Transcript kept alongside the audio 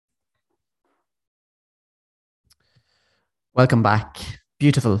Welcome back,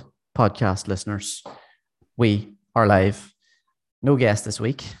 beautiful podcast listeners. We are live. No guest this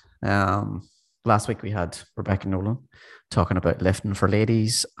week. Last week we had Rebecca Nolan talking about lifting for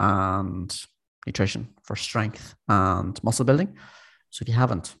ladies and nutrition for strength and muscle building. So if you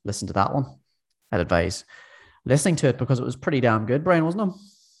haven't listened to that one, I'd advise listening to it because it was pretty damn good, Brian, wasn't it?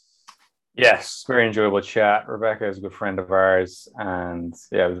 Yes, very enjoyable chat. Rebecca is a good friend of ours, and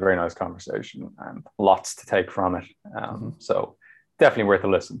yeah, it was a very nice conversation and lots to take from it. So definitely worth a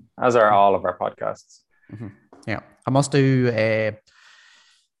listen, as are all of our podcasts. Mm-hmm. Yeah, I must do a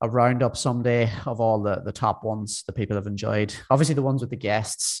roundup someday of all the top ones that people have enjoyed. Obviously, the ones with the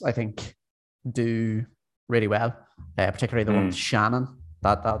guests, I think, do really well, particularly the one with Shannon,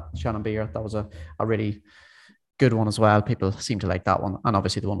 that Shannon Beer. That was a really good one as well. People seem to like that one. And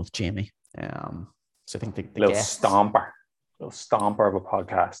obviously the one with Jamie. So I think the little guests, stomper of a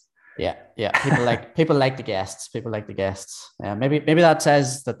podcast. Yeah. People like the guests. People like the guests. Maybe that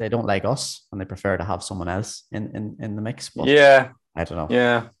says that they don't like us and they prefer to have someone else in the mix. But yeah, I don't know.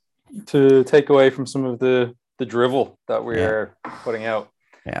 Yeah, to take away from some of the drivel that we're putting out.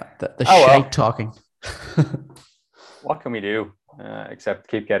 Yeah, the shite talking. What can we do except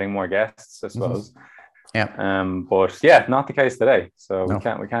keep getting more guests, I suppose. Yeah. But yeah, not the case today. So we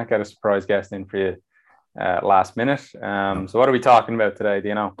can't get a surprise guest in for you last minute. So what are we talking about today? Do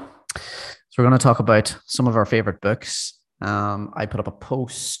you know? So we're going to talk about some of our favorite books. I put up a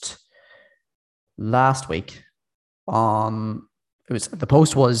post last week on the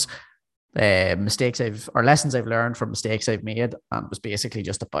post was lessons I've learned from mistakes I've made, and it was basically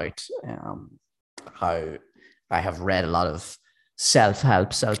just about how I have read a lot of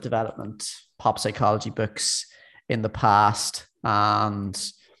self-help, self-development, pop psychology books in the past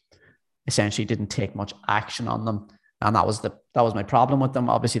and essentially didn't take much action on them. And that was my problem with them.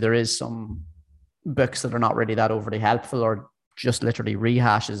 Obviously, there is some books that are not really that overly helpful or just literally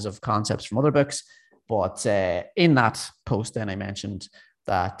rehashes of concepts from other books. But in that post, then I mentioned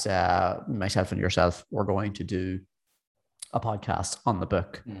that myself and yourself were going to do a podcast on the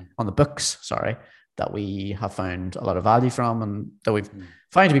books, that we have found a lot of value from and that we've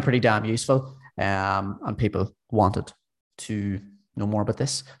found to be pretty damn useful. And people wanted to know more about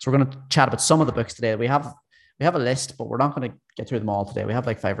this. So we're going to chat about some of the books today. We have a list, but we're not going to get through them all today. We have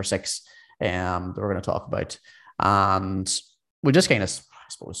like 5 or 6 that we're going to talk about. And we'll just kind of, I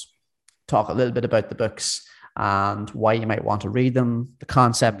suppose, talk a little bit about the books and why you might want to read them, the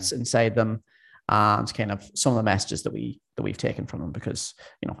concepts inside them, and kind of some of the messages that we've taken from them. Because,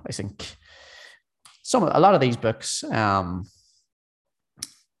 I think a lot of these books,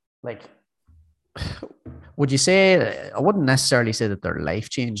 would you say, I wouldn't necessarily say that they're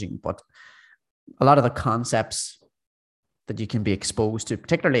life-changing, but a lot of the concepts that you can be exposed to,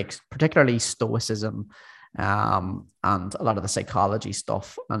 particularly stoicism, and a lot of the psychology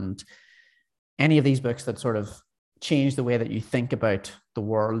stuff, and any of these books that sort of change the way that you think about the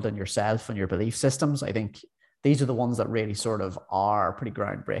world and yourself and your belief systems, I think these are the ones that really sort of are pretty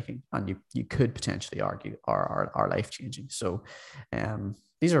groundbreaking, and you could potentially argue are life-changing. So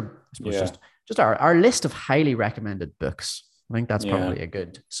these are, I suppose, just our list of highly recommended books. I think that's probably a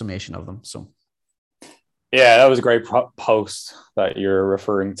good summation of them. So yeah, that was a great post that you're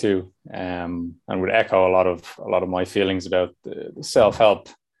referring to, and would echo a lot of my feelings about the self-help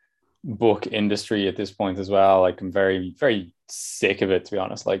book industry at this point as well. Like, I'm very, very sick of it, to be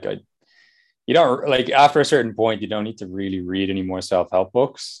honest. Like, you don't, like, after a certain point, you don't need to really read any more self-help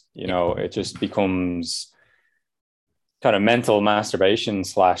books. It just becomes kind of mental masturbation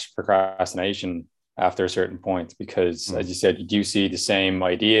 / procrastination after a certain point, because as you said, you do see the same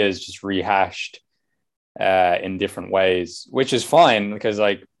ideas just rehashed in different ways, which is fine, because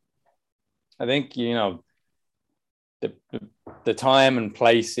like, I think, the time and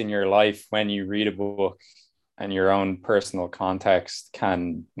place in your life when you read a book and your own personal context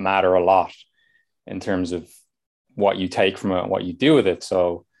can matter a lot in terms of what you take from it and what you do with it.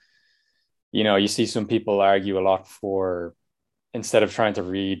 So, you see some people argue a lot for, instead of trying to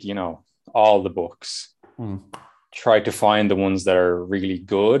read, all the books, try to find the ones that are really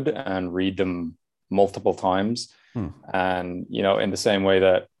good and read them multiple times. And, in the same way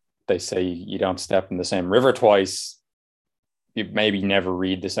that they say you don't step in the same river twice, you maybe never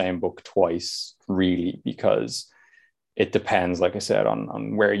read the same book twice, really, because it depends, like I said,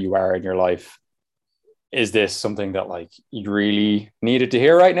 on where you are in your life. Is this something that like you really needed to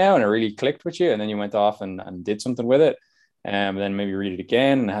hear right now and it really clicked with you, and then you went off and did something with it, and then maybe read it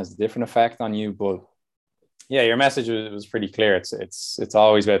again and it has a different effect on you? But yeah, your message was pretty clear. It's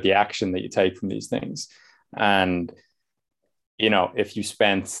always about the action that you take from these things. And if you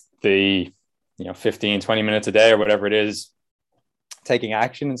spent the 15-20 minutes a day or whatever it is taking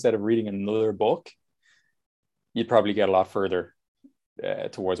action instead of reading another book, you'd probably get a lot further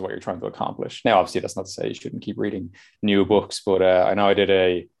towards what you're trying to accomplish. Now, obviously, that's not to say you shouldn't keep reading new books, but I know I did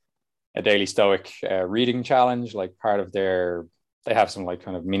a Daily Stoic reading challenge, like part of they have some like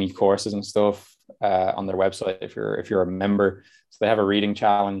kind of mini courses and stuff on their website if you're a member. So they have a reading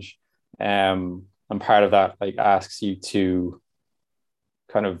challenge, and part of that like asks you to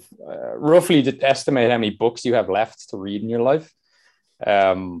kind of roughly estimate how many books you have left to read in your life.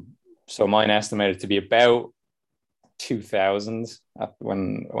 So mine estimated to be about 2,000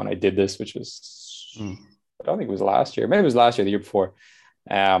 when I did this, which was I don't think it was last year. Maybe it was last year, the year before.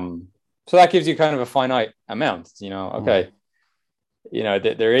 So that gives you kind of a finite amount, okay.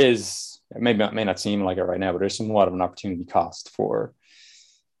 There is, it may not seem like it right now, but there's somewhat of an opportunity cost for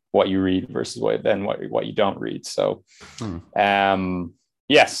what you read versus what you don't read. So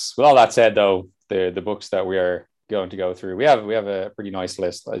yes, with all that said though, the books that we are going to go through, we have a pretty nice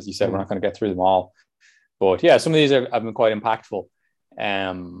list. As you said, we're not going to get through them all, but yeah, some of these have been quite impactful.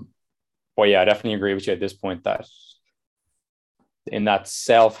 But yeah, I definitely agree with you at this point that in that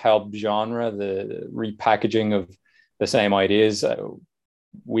self-help genre, the repackaging of the same ideas,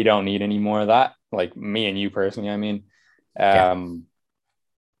 we don't need any more of that. Like me and you personally, I mean,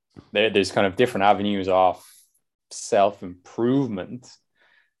 there's kind of different avenues of self-improvement,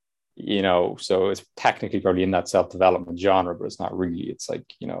 so it's technically probably in that self-development genre, but it's not really. It's like,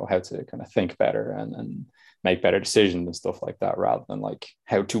 how to kind of think better and make better decisions and stuff like that, rather than like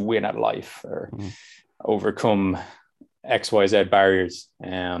how to win at life or overcome XYZ barriers.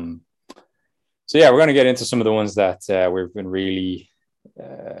 So yeah, we're going to get into some of the ones that we've been really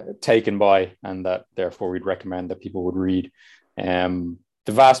taken by, and that therefore we'd recommend that people would read. The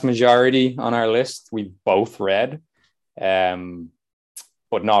vast majority on our list we've both read,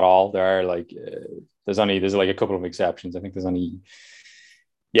 but not all. There are like there's like a couple of exceptions. I think there's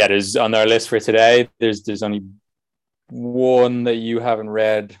on our list for today, there's only one that you haven't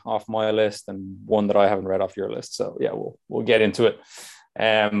read off my list and one that I haven't read off your list. So yeah, we'll get into it.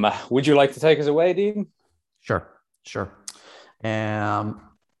 Would you like to take us away, Dean? Sure. I'll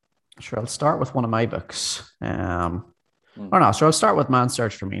start with one of my books. So I'll start with Man's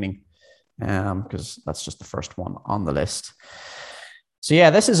Search for Meaning, because that's just the first one on the list. So yeah,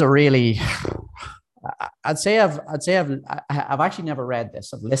 this is a really, I'd say I've actually never read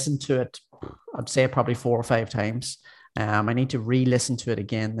this. I've listened to it, I'd say probably 4 or 5 times. I need to re-listen to it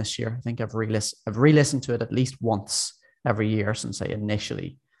again this year. I think I've re-listened to it at least once every year since I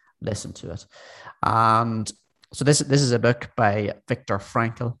initially listened to it. And so this is a book by Viktor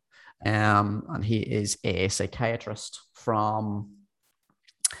Frankl, and he is a psychiatrist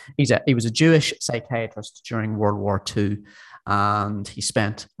he was a Jewish psychiatrist during World War II, and he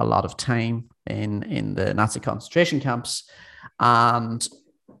spent a lot of time in the Nazi concentration camps. And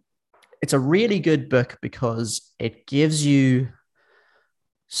it's a really good book because it gives you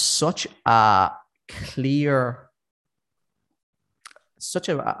such a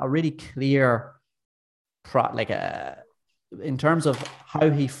really clear in terms of how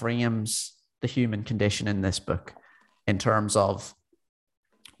he frames the human condition in this book, in terms of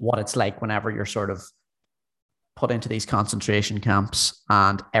what it's like whenever you're sort of put into these concentration camps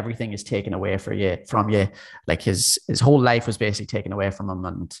and everything is taken away from you. Like his whole life was basically taken away from him,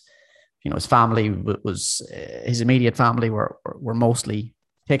 and his family his immediate family were mostly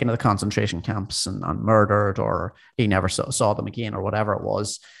taken to the concentration camps and murdered, or he never saw them again, or whatever it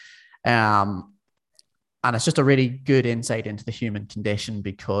was. And it's just a really good insight into the human condition,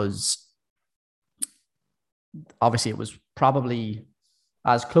 because obviously it was probably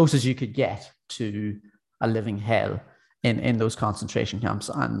as close as you could get to a living hell in those concentration camps.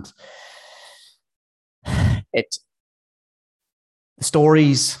 And the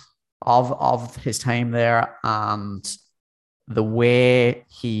stories of his time there, and the way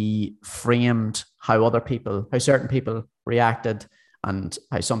he framed how certain people reacted, and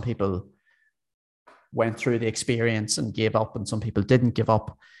how some people went through the experience and gave up, and some people didn't give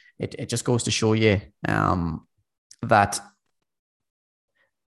up. It just goes to show you that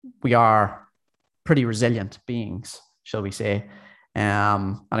we are pretty resilient beings, shall we say.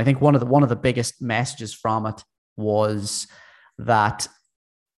 And I think one of the biggest messages from it was that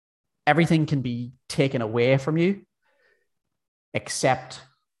everything can be taken away from you except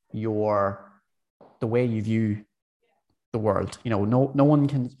the way you view the world. No one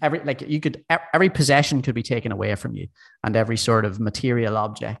can every possession could be taken away from you, and every sort of material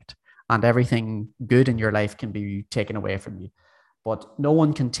object and everything good in your life can be taken away from you, but no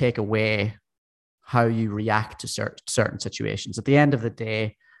one can take away how you react to certain situations. At the end of the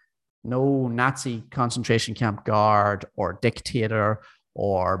day, no Nazi concentration camp guard or dictator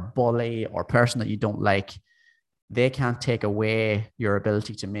or bully or person that you don't like, they can't take away your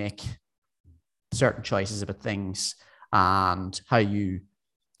ability to make certain choices about things and how you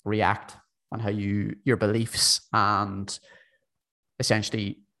react and how your beliefs and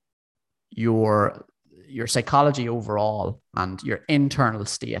essentially your psychology overall and your internal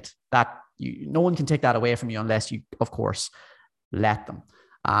state, that no one can take that away from you unless you, of course, let them.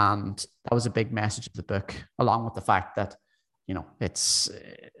 And that was a big message of the book, along with the fact that, it's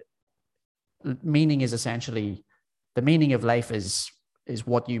meaning is essentially, the meaning of life is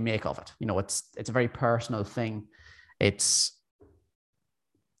what you make of it. It's a very personal thing. It's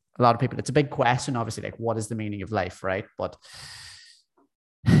a lot of people, it's a big question, obviously, like, what is the meaning of life, right? But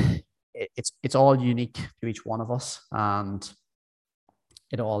it's all unique to each one of us, and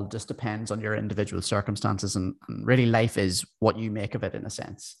it all just depends on your individual circumstances, and really life is what you make of it, in a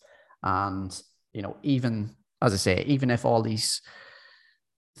sense. And even, as I say, even if all these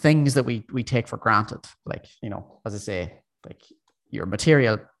things that we take for granted, like, as I say, like your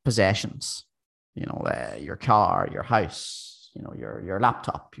material possessions, your car, your house, your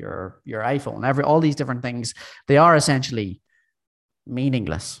laptop, your iPhone, all these different things, they are essentially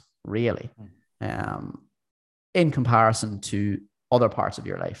meaningless, really, in comparison to other parts of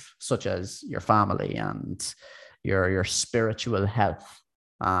your life, such as your family and your spiritual health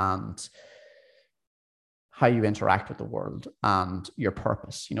and how you interact with the world and your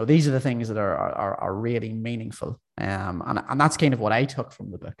purpose. These are the things that are really meaningful. And that's kind of what I took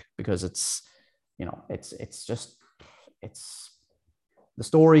from the book, because it's the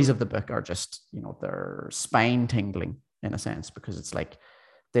stories of the book are just, they're spine tingling, in a sense, because it's like,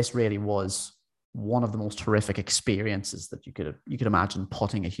 this really was one of the most horrific experiences that you could imagine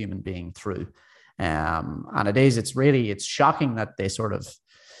putting a human being through. And it's shocking that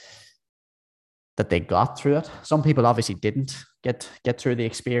they got through it. Some people obviously didn't get through the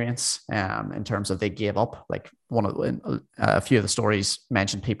experience, in terms of they gave up. Like a few of the stories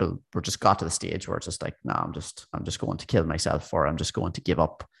mentioned people were just got to the stage where it's just like, no, I'm just going to kill myself, or I'm just going to give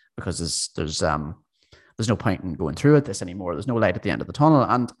up, because there's no point in going through this anymore. There's no light at the end of the tunnel.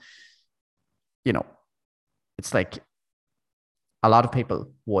 And, it's like a lot of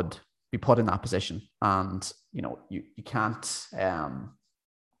people would be put in that position, and, you can't,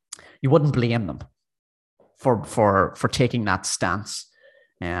 you wouldn't blame them for taking that stance,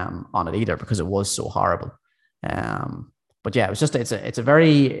 on it either, because it was so horrible. But yeah, it's a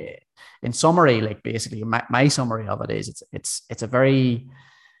very, in summary, like basically my summary of it is it's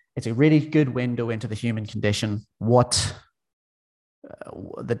a really good window into the human condition, what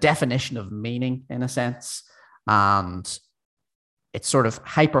the definition of meaning, in a sense, and it sort of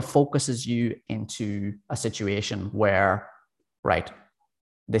hyper focuses you into a situation where, right,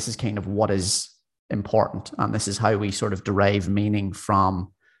 this is kind of what is important, and this is how we sort of derive meaning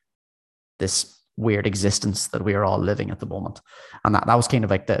from this weird existence that we are all living at the moment. And that was kind of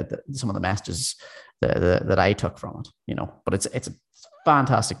like some of the messages that I took from it, but it's a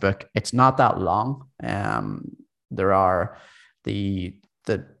fantastic book. It's not that long. There are the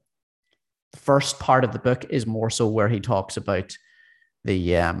first part of the book is more so where he talks about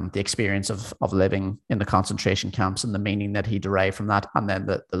the experience of living in the concentration camps and the meaning that he derived from that. And then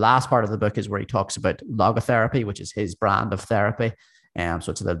the last part of the book is where he talks about logotherapy, which is his brand of therapy.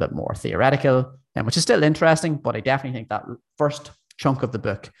 So it's a little bit more theoretical, which is still interesting, but I definitely think that first chunk of the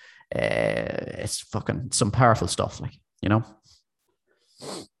book is fucking some powerful stuff, like,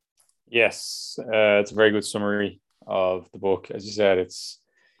 Yes, it's a very good summary of the book. As you said, it's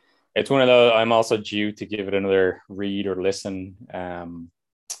one of those. I'm also due to give it another read or listen.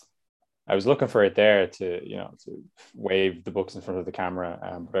 I was looking for it there to wave the books in front of the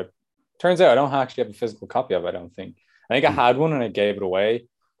camera, but it turns out I don't actually have a physical copy of it. I don't think. I think I had one and I gave it away.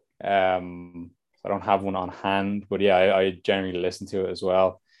 So I don't have one on hand, but yeah, I generally listen to it as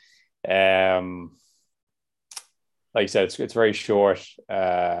well. Like you said, it's very short.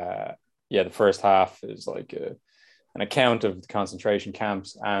 The first half is like an account of the concentration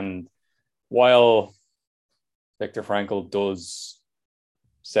camps. And while Viktor Frankl does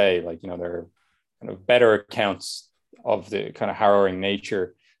say, like, there are kind of better accounts of the kind of harrowing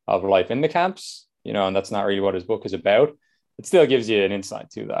nature of life in the camps, and that's not really what his book is about, it still gives you an insight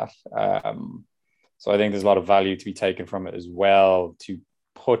to that. So I think there's a lot of value to be taken from it as well, to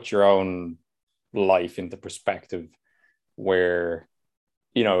put your own life into perspective, where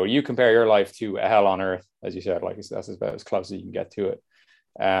you compare your life to a hell on earth, as you said, like that's about as close as you can get to it.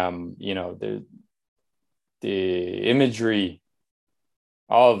 The imagery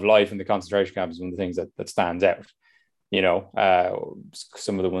of life in the concentration camp is one of the things that stands out.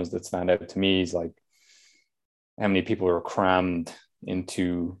 Some of the ones that stand out to me is like how many people were crammed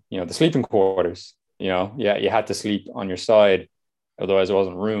into, the sleeping quarters. Yeah, you had to sleep on your side, otherwise there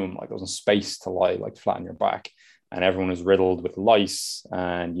wasn't room, like there wasn't space to lie like flat on your back, and everyone was riddled with lice,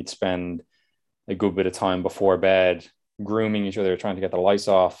 and you'd spend a good bit of time before bed grooming each other, trying to get the lice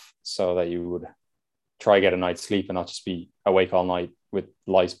off so that you would try to get a night's sleep and not just be awake all night with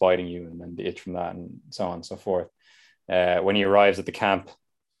lice biting you and then the itch from that and so on and so forth. When he arrives at the camp,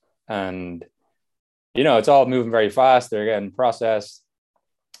 and it's all moving very fast, they're getting processed.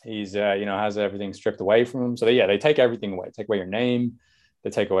 He's has everything stripped away from him. So they take everything away, take away your name,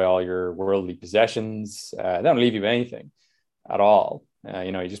 they take away all your worldly possessions. They don't leave you with anything at all.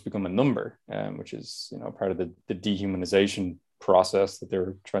 You just become a number, which is part of the dehumanization process that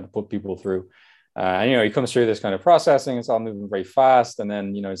they're trying to put people through. And he comes through this kind of processing. It's all moving very fast, and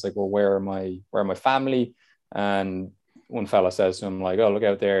then he's like, well, where are my family? And one fella says to him, like, oh, look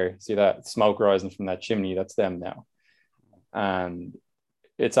out there, see that smoke rising from that chimney? That's them now. And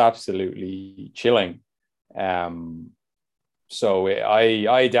it's absolutely chilling. So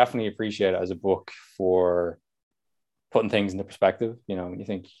I definitely appreciate it as a book for putting things into perspective. When you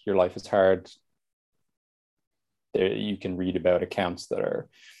think your life is hard, you can read about accounts that are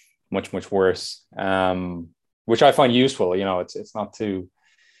much, much worse, which I find useful. It's not to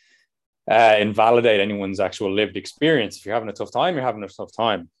invalidate anyone's actual lived experience. If you're having a tough time, you're having a tough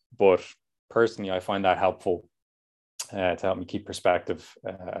time. But personally, I find that helpful to help me keep perspective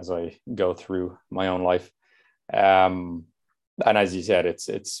as I go through my own life. And as you said,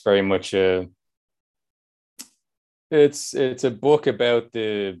 it's very much it's a book about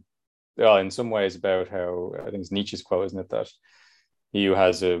in some ways about how, I think it's Nietzsche's quote, isn't it, that he who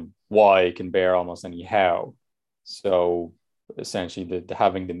has a why can bear almost any how. So essentially the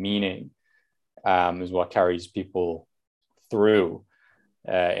having the meaning is what carries people through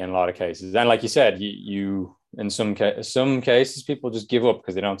in a lot of cases. And like you said, you in some cases people just give up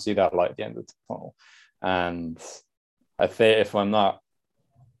because they don't see that light at the end of the tunnel. And I think if I'm not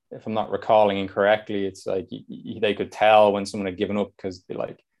recalling incorrectly, it's like they could tell when someone had given up because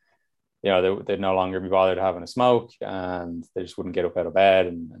they'd no longer be bothered having a smoke, and they just wouldn't get up out of bed,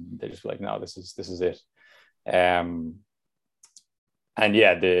 and they just be like, no, this is it. And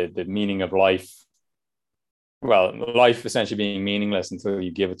yeah, the meaning of life, life essentially being meaningless until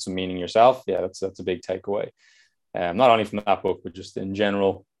you give it some meaning yourself. Yeah, that's a big takeaway. Not only from that book, but just in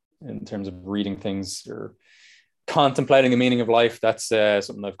general, in terms of reading things or contemplating the meaning of life. That's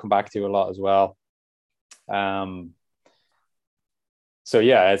something I've come back to a lot as well. So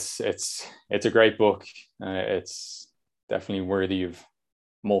yeah, it's a great book. It's definitely worthy of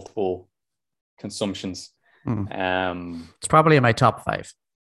multiple consumptions. It's probably in my top 5.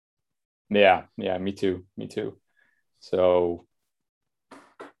 Yeah, me too. So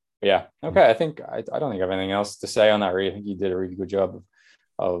yeah, okay. I think I don't think I have anything else to say on that. Really, I think you did a really good job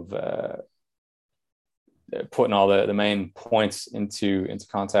of putting all the main points into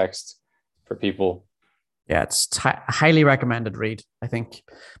context for people. Yeah, it's highly recommended read, I think,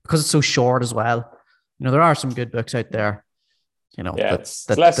 because it's so short as well. There are some good books out there. It's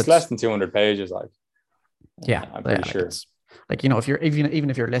less than 200 pages. I'm pretty sure. If you're even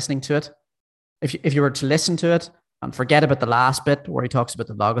if you're listening to it, if you were to listen to it and forget about the last bit where he talks about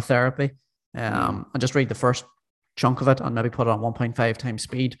the logotherapy, and just read the first chunk of it and maybe put it on 1.5 times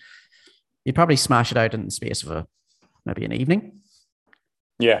speed, you'd probably smash it out in the space of maybe an evening.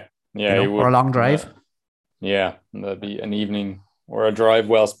 Yeah, or a long drive. Yeah, that'd be an evening or a drive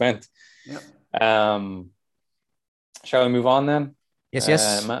well spent. Yeah. Shall we move on then?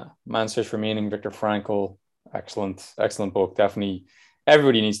 Yes. Man's Search for Meaning, Viktor Frankl. Excellent book. Definitely,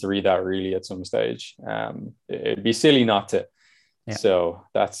 everybody needs to read that really at some stage. It'd be silly not to. Yeah. So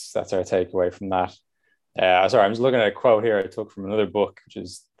that's our takeaway from that. Sorry, I'm just looking at a quote here I took from another book, which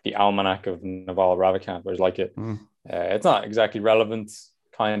is The Almanac of Naval Ravikant. I like it. It's not exactly relevant,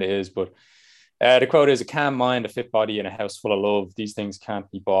 kind of is, but the quote is, "A calm mind, a fit body, and a house full of love. These things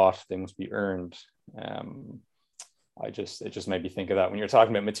can't be bought; they must be earned." It just made me think of that when you're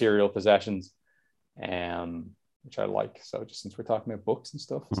talking about material possessions, which I like. So just since we're talking about books and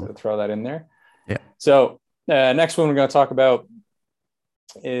stuff, so throw that in there. Yeah. So next one we're going to talk about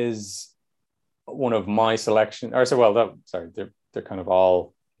is one of my selection. They're kind of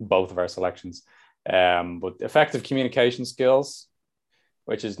all both of our selections. But Effective Communication Skills,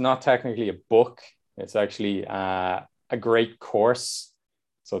 which is not technically a book. It's actually a great course.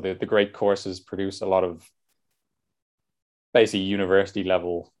 So the great courses produce a lot of basically university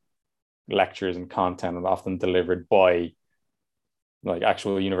level lectures and content, and often delivered by like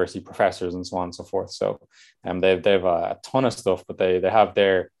actual university professors and so on and so forth. So they've a ton of stuff, but they have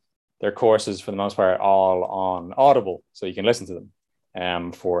their courses for the most part all on Audible, so you can listen to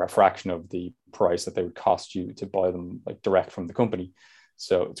them for a fraction of the price that they would cost you to buy them like direct from the company.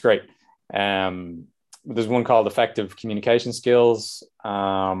 So it's great. There's one called Effective Communication Skills.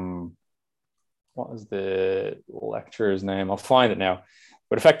 What is the lecturer's name? I'll find it now.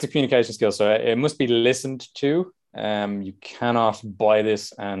 But Effective Communication Skills. So it must be listened to. You cannot buy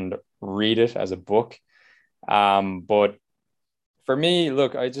this and read it as a book. But for me,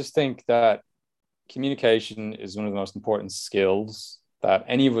 look, I just think that communication is one of the most important skills that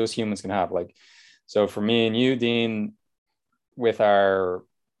any of us humans can have. Like, so for me and you, Dean, with our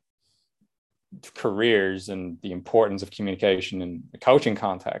careers and the importance of communication in the coaching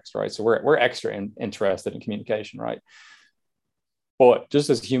context, right? So we're extra interested in communication, right? But just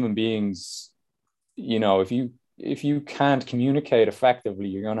as human beings, you know, if you can't communicate effectively,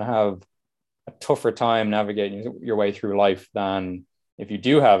 you're going to have a tougher time navigating your way through life than if you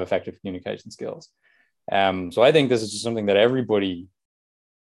do have effective communication skills. So I think this is just something that everybody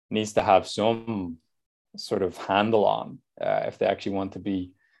needs to have some sort of handle on if they actually want to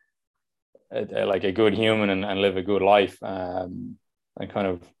be like a good human and live a good life, and kind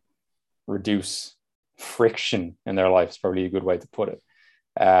of reduce friction in their life is probably a good way to put it.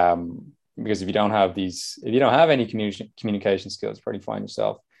 Because if you don't have any communication skills, you probably find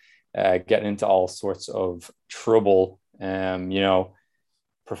yourself getting into all sorts of trouble, you know,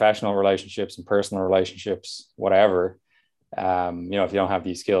 professional relationships and personal relationships, whatever, you know, if you don't have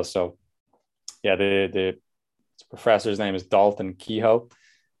these skills. So yeah, the professor's name is Dalton Kehoe.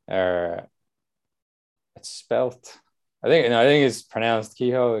 It's spelt, I think it's pronounced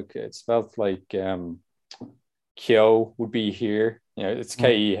Kehoe. It's spelled like Kyo would be here. You know, it's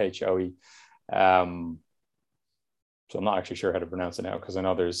Kehoe. So I'm not actually sure how to pronounce it now, because I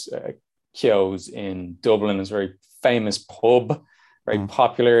know there's Kyo's in Dublin. It's a very famous pub, very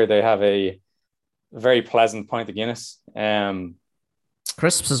popular. They have a very pleasant pint of Guinness.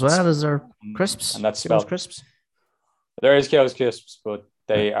 Crisps as well. Is there crisps? And that's spelled crisps. There is Kyo's crisps, but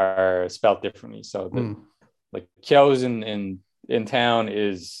they are spelled differently. So like Kyo's in town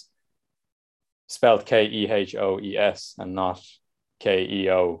is spelled Kehoes and not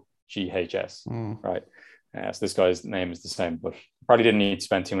Keoghs, right? So this guy's name is the same, but probably didn't need to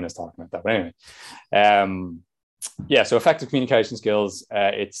spend 2 minutes talking about that. But anyway, yeah. So effective communication skills.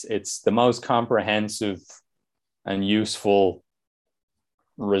 It's the most comprehensive and useful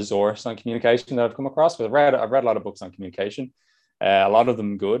resource on communication that I've come across. Because I've read a lot of books on communication, a lot of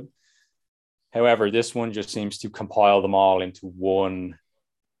them good. However, this one just seems to compile them all into one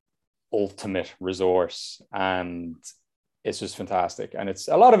ultimate resource, and it's just fantastic. And it's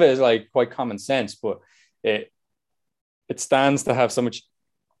a lot of it is like quite common sense, but it stands to have so much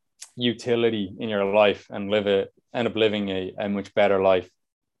utility in your life and end up living a much better life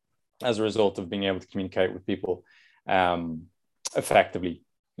as a result of being able to communicate with people effectively.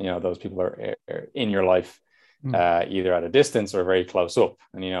 You know, those people are in your life either at a distance or very close up,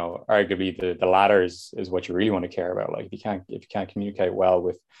 and you know, arguably the latter is what you really want to care about. Like if you can't communicate well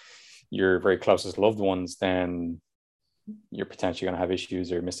with your very closest loved ones, then you're potentially going to have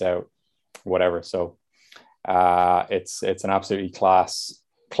issues or miss out, whatever. So it's an absolutely class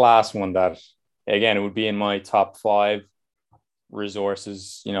one that, again, it would be in my top 5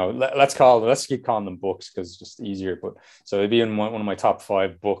 resources. You know, let's keep calling them books because it's just easier. But so it'd be in one of my top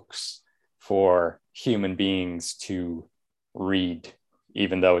 5 books for human beings to read,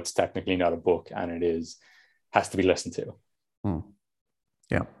 even though it's technically not a book and has to be listened to.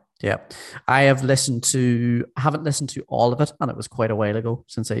 Yeah. I haven't listened to all of it, and it was quite a while ago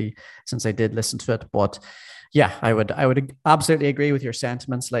since I did listen to it. But yeah, I would absolutely agree with your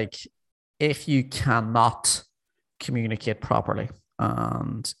sentiments. Like, if you cannot communicate properly,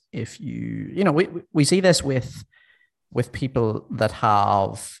 and if you know, we see this with people that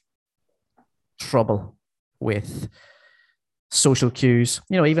have trouble with social cues,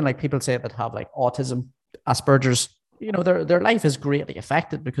 you know, even like people say that have like autism, Asperger's, you know, their life is greatly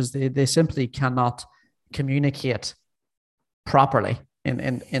affected because they simply cannot communicate properly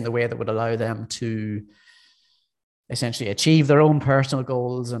in the way that would allow them to essentially achieve their own personal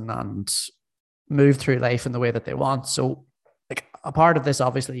goals and move through life in the way that they want. So like a part of this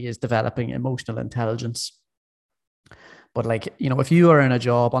obviously is developing emotional intelligence. But like, you know, if you are in a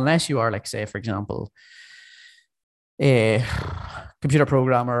job, unless you are like, say, for example, a computer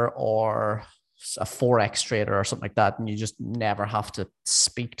programmer or a Forex trader or something like that, and you just never have to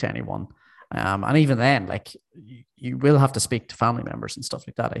speak to anyone. And even then, like you will have to speak to family members and stuff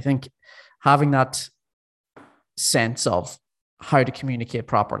like that. I think having that sense of how to communicate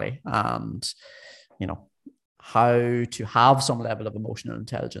properly, and how to have some level of emotional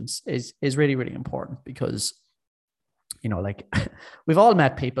intelligence is really, really important, because like we've all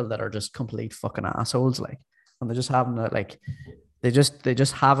met people that are just complete fucking assholes, like, and they just haven't they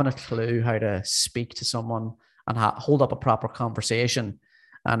just haven't a clue how to speak to someone and hold up a proper conversation,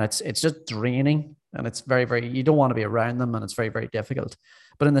 and it's just draining, and it's very, very, you don't want to be around them, and it's very, very difficult.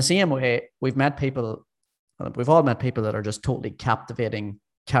 But in the same way, we've all met people that are just totally captivating,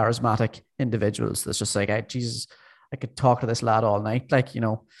 charismatic individuals that's just like, Jesus, I could talk to this lad all night. Like,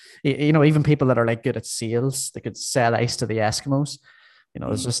 even people that are like good at sales, they could sell ice to the Eskimos.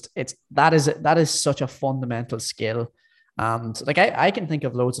 It's just, that is such a fundamental skill. And like, I can think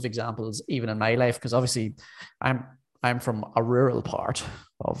of loads of examples even in my life, because obviously I'm from a rural part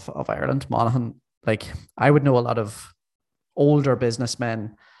of Ireland, Monaghan. Like, I would know a lot of older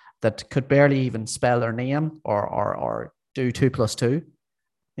businessmen that could barely even spell their name or do 2 + 2.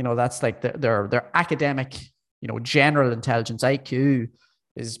 That's like their academic, general intelligence, IQ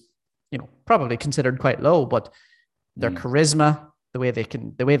is, probably considered quite low, but their charisma, the way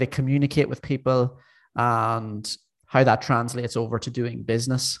they communicate with people, and how that translates over to doing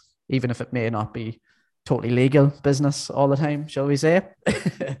business, even if it may not be totally legal business all the time, shall we say?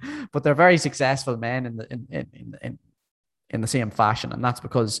 But they're very successful men in the same fashion, and that's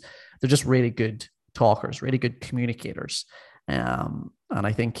because they're just really good talkers, really good communicators. And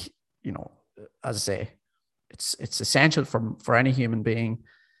I think, as I say, it's essential for any human being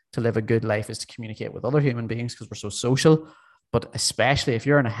to live a good life is to communicate with other human beings, because we're so social. But especially if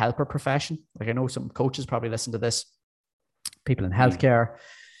you're in a helper profession, like I know some coaches probably listen to this, people in healthcare,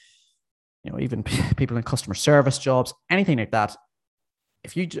 even people in customer service jobs, anything like that.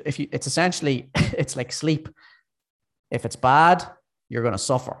 If you, it's essentially, it's like sleep. If it's bad, you're going to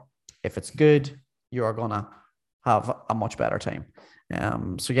suffer. If it's good, you're going to have a much better time.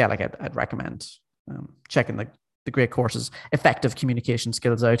 So yeah, like I'd recommend checking the great courses, Effective Communication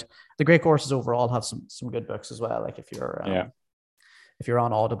Skills out. The great courses overall have some good books as well. Like if you're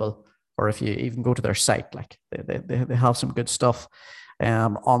on Audible, or if you even go to their site, like they have some good stuff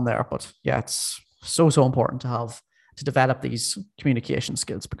on there. But yeah, it's so important to develop these communication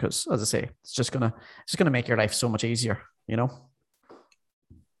skills, because as I say, it's just gonna make your life so much easier,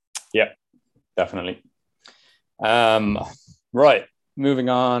 Yeah, definitely. Right, moving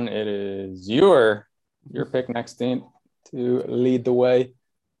on, it is your pick next, Dean, to lead the way.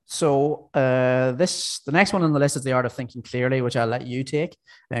 So the next one on the list is The Art of Thinking Clearly, which I'll let you take,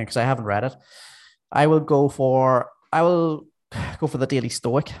 because I haven't read it. I will go for the Daily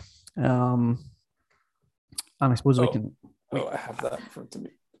Stoic. And I suppose we can. I have that in front of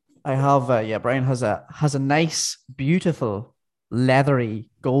me. I have, Brian has a nice, beautiful, leathery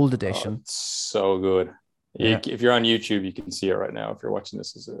gold edition. It's so good. If you're on YouTube, you can see it right now. If you're watching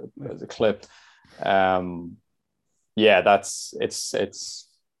this as a clip,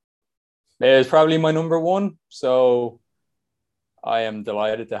 it's probably my number one. So I am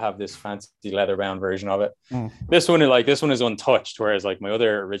delighted to have this fancy leather bound version of it. This one is untouched, whereas like my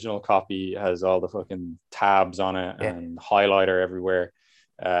other original copy has all the fucking tabs on it and highlighter everywhere.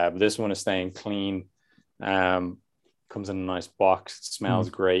 But this one is staying clean. Comes in a nice box. It smells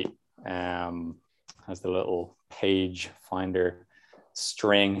great. Has the little page finder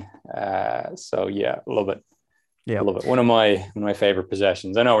string. So yeah, love it. Yeah, love it. One of my favorite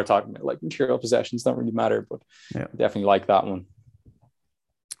possessions. I know we're talking about like material possessions don't really matter, but I definitely like that one.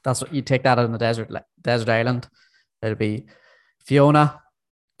 That's what you take that on the desert island. It'll be Fiona,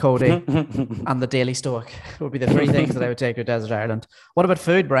 Cody, and the Daily Stoic. It would be the 3 things that I would take to a desert island. What about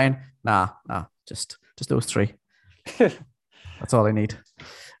food, Brian? Nah, just those 3. That's all I need.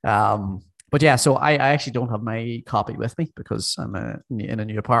 But yeah, so I actually don't have my copy with me because I'm in a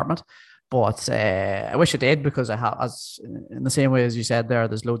new apartment. But I wish I did, because I have, as in the same way as you said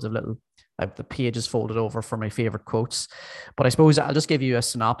there's loads of little, I have the pages folded over for my favorite quotes. But I suppose I'll just give you a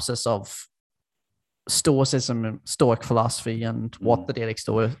synopsis of Stoicism and Stoic philosophy and what the Daily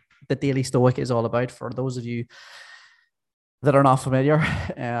Stoic is all about, for those of you that are not familiar.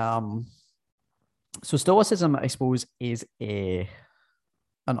 So Stoicism, I suppose, is an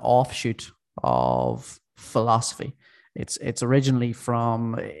offshoot of philosophy. It's originally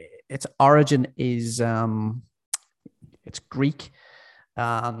from, its origin is it's Greek,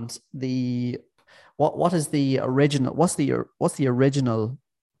 and what is the original? What's the original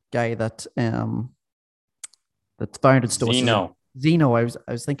guy that founded Stoicism? Zeno. I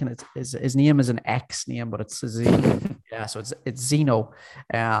was thinking his name is an X name, but it's a Z. Yeah, so it's Zeno.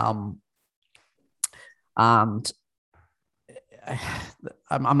 And I'm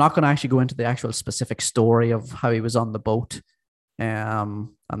not going to actually go into the actual specific story of how he was on the boat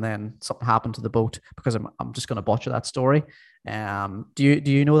and then something happened to the boat, because I'm just going to butcher that story. Do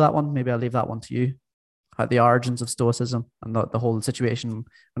you know that one? Maybe I'll leave that one to you. How the origins of Stoicism and the whole situation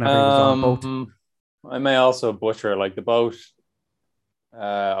whenever he was on the boat. I may also butcher, like, the boat.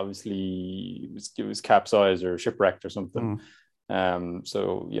 Obviously, it was capsized or shipwrecked or something.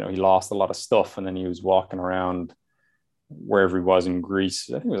 So, you know, he lost a lot of stuff, and then he was walking around wherever he was in Greece.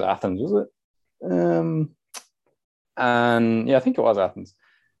 I think it was Athens, was it? And yeah, I think it was Athens.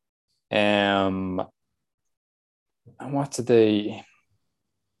 And what did they?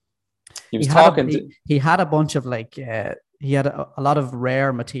 He had a bunch of like he had a lot of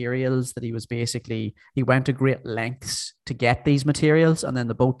rare materials that he went to great lengths to get these materials, and then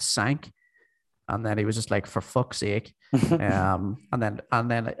the boat sank, and then he was just like, for fuck's sake. And then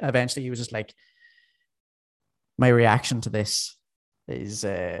eventually he was just like, my reaction to this is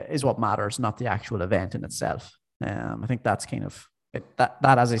what matters, not the actual event in itself. I think that's kind of it, that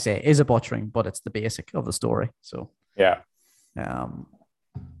as I say is a butchering, but it's the basic of the story. So yeah.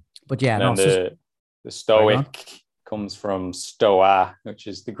 But yeah, and the Stoic comes from stoa, which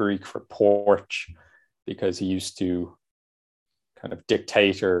is the Greek for porch, because he used to kind of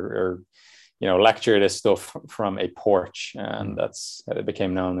dictate or you know, lecture this stuff from a porch, and that's how it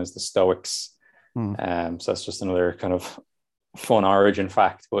became known as the Stoics. So that's just another kind of fun origin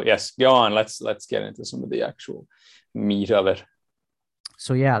fact. But yes, go on. Let's get into some of the actual meat of it.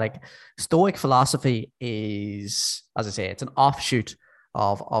 So yeah, like Stoic philosophy is, as I say, it's an offshoot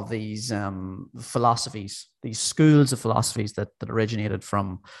of these philosophies, these schools of philosophies that originated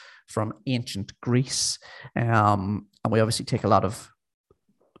from ancient Greece, and we obviously take a lot of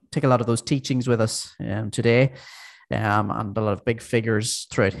those teachings with us today, and a lot of big figures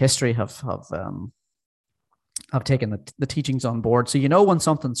throughout history have taken the teachings on board. So, you know, when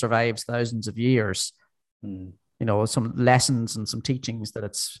something survives thousands of years, you know, some lessons and some teachings that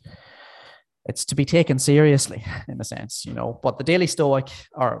it's to be taken seriously, in a sense, you know. But the Daily Stoic,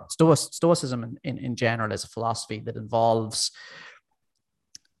 or Stoicism in general, is a philosophy that involves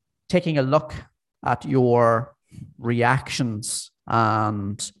taking a look at your reactions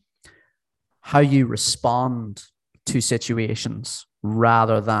and how you respond to situations,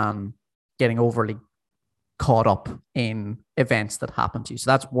 rather than getting overly caught up in events that happen to you. So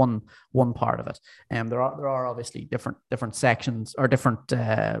that's one part of it. And there are obviously different sections, or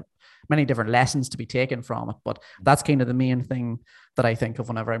many different lessons to be taken from it. But that's kind of the main thing that I think of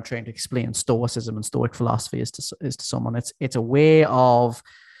whenever I'm trying to explain Stoicism and Stoic philosophy is to someone. It's a way of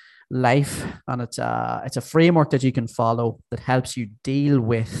life, and it's a framework that you can follow that helps you deal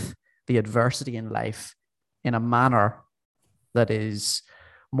with the adversity in life in a manner that is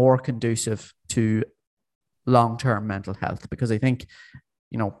more conducive to long-term mental health. Because I think,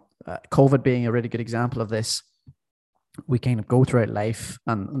 you know, COVID being a really good example of this, we kind of go throughout life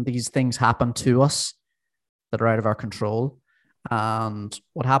and these things happen to us that are out of our control. And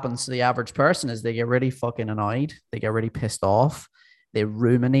what happens to the average person is they get really fucking annoyed. They get really pissed off. They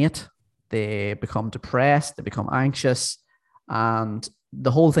ruminate. They become depressed. They become anxious. And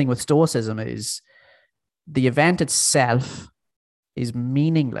the whole thing with Stoicism is the event itself is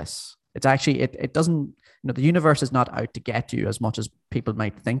meaningless. It's actually, it doesn't, you know, the universe is not out to get you as much as people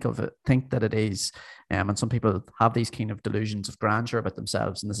might think that it is. And some people have these kind of delusions of grandeur about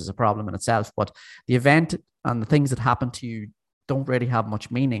themselves, and this is a problem in itself. But the event and the things that happen to you don't really have much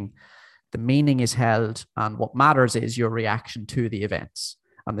meaning. The meaning is held, and what matters is your reaction to the events.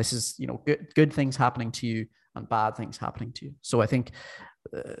 And this is, you know, good things happening to you and bad things happening to you. So I think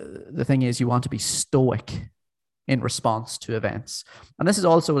the thing is, you want to be stoic in response to events. And this is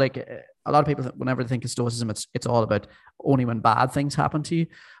also like a lot of people, whenever they think of Stoicism, it's all about only when bad things happen to you,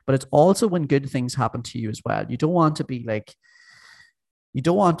 but it's also when good things happen to you as well. You don't want to be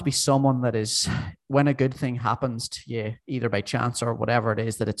someone that is, when a good thing happens to you, either by chance or whatever it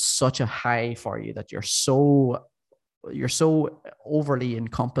is, that it's such a high for you that you're so overly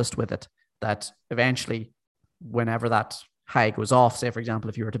encompassed with it that eventually, whenever that high goes off, say for example,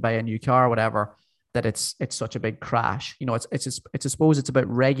 if you were to buy a new car or whatever, that it's such a big crash. You know, I suppose it's about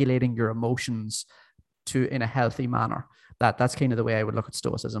regulating your emotions in a healthy manner. That's kind of the way I would look at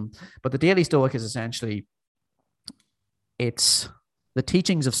Stoicism. But the Daily Stoic is essentially, it's the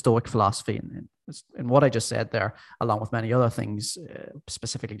teachings of Stoic philosophy, and what I just said there, along with many other things,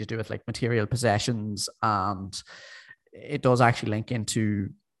 specifically to do with like material possessions, and it does actually link into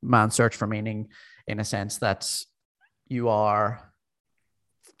man's search for meaning, in a sense that you are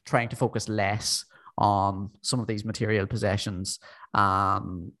trying to focus less on some of these material possessions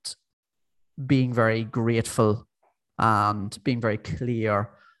and being very grateful and being very clear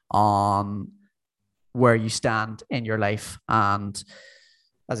on where you stand in your life, and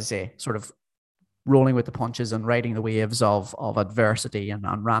as I say, sort of rolling with the punches and riding the waves of adversity and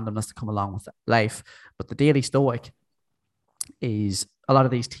randomness that come along with life. But the Daily Stoic is a lot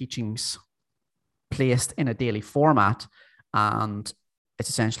of these teachings placed in a daily format, and it's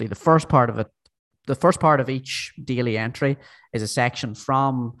essentially the first part of it. The first part of each daily entry is a section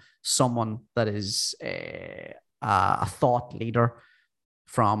from someone that is a thought leader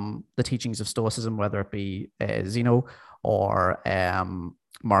from the teachings of Stoicism, whether it be Zeno or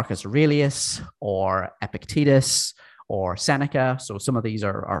Marcus Aurelius or Epictetus or Seneca. So some of these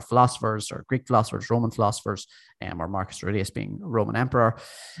are philosophers, or Greek philosophers, Roman philosophers, or Marcus Aurelius being Roman emperor.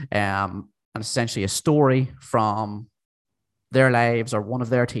 And essentially a story from their lives or one of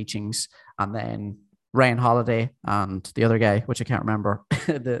their teachings. And then Ryan Holiday and the other guy, which I can't remember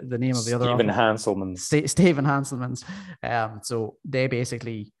the name of the other Stephen Hanselman. Stephen Hanselman's. So they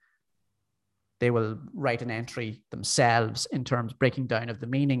will write an entry themselves in terms breaking down the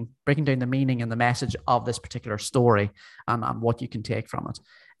meaning and the message of this particular story, and what you can take from it.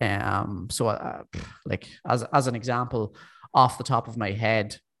 Like as an example, off the top of my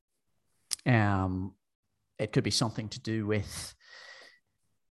head, it could be something to do with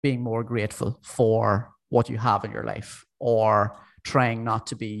being more grateful for what you have in your life, or trying not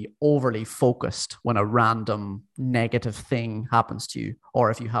to be overly focused when a random negative thing happens to you, or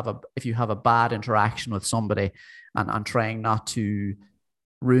if you have a bad interaction with somebody, and trying not to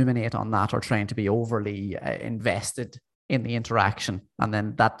ruminate on that, or trying to be overly invested in the interaction, and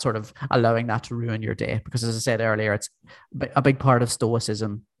then that sort of allowing that to ruin your day. Because as I said earlier, it's a big part of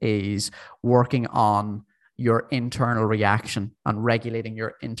Stoicism is working on your internal reaction and regulating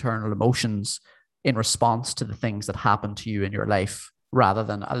your internal emotions in response to the things that happen to you in your life, rather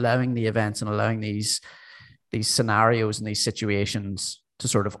than allowing the events and allowing these scenarios and these situations to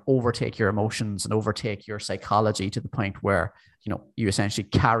sort of overtake your emotions and overtake your psychology to the point where, you essentially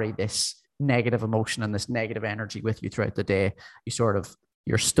carry this negative emotion and this negative energy with you throughout the day.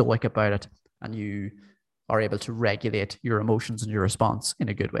 You're stoic about it, and you are able to regulate your emotions and your response in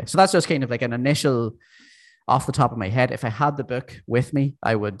a good way. So that's just kind of like an initial off the top of my head. If I had the book with me,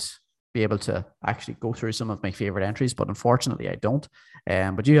 I would be able to actually go through some of my favorite entries, but unfortunately I don't.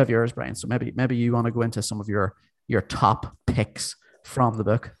 But you have yours, Brian. So maybe you want to go into some of your top picks from the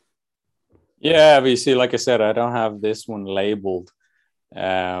book. Yeah, but you see, like I said, I don't have this one labeled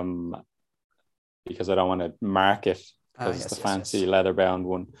because I don't want to mark it because it's the fancy leather bound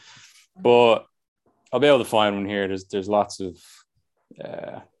one. But I'll be able to find one here. There's lots of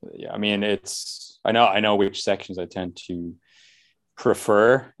I mean, I know which sections I tend to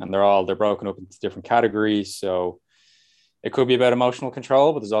prefer, and they're broken up into different categories. So it could be about emotional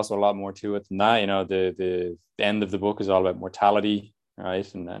control, but there's also a lot more to it than that. The end of the book is all about mortality,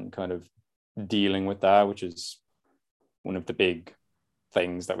 right? And then kind of dealing with that, which is one of the big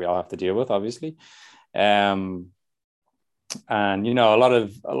things that we all have to deal with, obviously. And a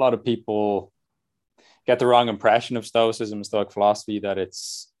lot of people get the wrong impression of Stoicism, Stoic philosophy, that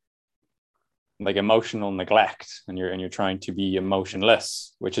it's like emotional neglect and you're trying to be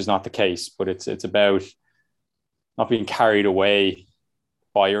emotionless, which is not the case. But it's about not being carried away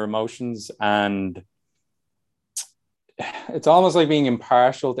by your emotions, and it's almost like being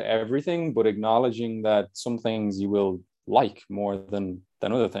impartial to everything, but acknowledging that some things you will like more than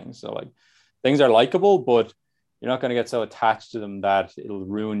other things. So like things are likable, but you're not going to get so attached to them that it'll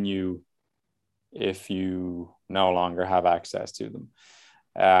ruin you if you no longer have access to them.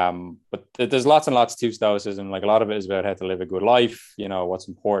 But there's lots and lots to Stoicism. Like a lot of it is about how to live a good life, what's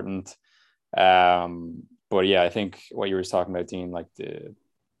important. But yeah, I think what you were talking about, Dean, like the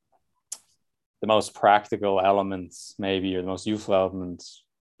most practical elements, maybe, or the most useful elements,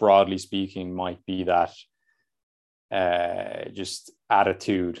 broadly speaking, might be that just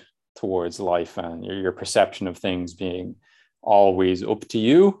attitude towards life and your perception of things being always up to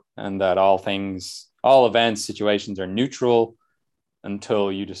you, and that all events, situations are neutral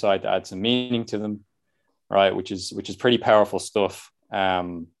until you decide to add some meaning to them, right? Which is pretty powerful stuff.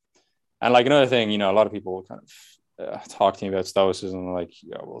 And like another thing, a lot of people kind of talk to me about Stoicism, like,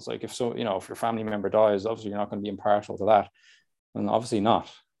 well, it's like if your family member dies, obviously you're not going to be impartial to that, and obviously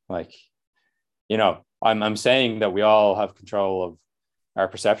not. Like, I'm saying that we all have control of our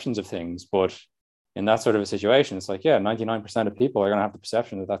perceptions of things, but in that sort of a situation, it's like, 99% of people are going to have the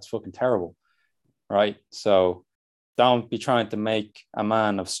perception that that's fucking terrible, right? So don't be trying to make a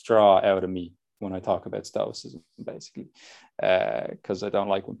man of straw out of me when I talk about Stoicism, basically, because I don't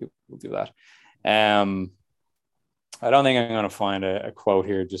like when people do that. I don't think I'm going to find a quote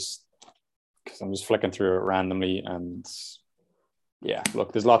here, just because I'm just flicking through it randomly. And yeah,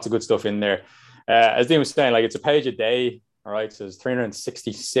 look, there's lots of good stuff in there. As Dean was saying, like it's a page a day. All right, so there's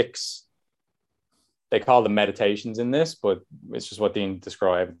 366. They call them meditations in this, but it's just what Dean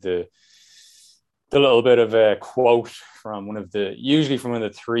described. The little bit of a quote from usually from one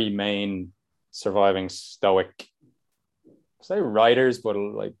of the three main surviving Stoic, say writers, but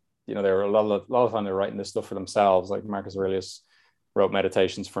like, you know, there were a lot of time they're writing this stuff for themselves. Like Marcus Aurelius wrote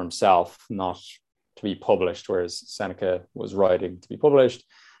meditations for himself, not to be published, whereas Seneca was writing to be published.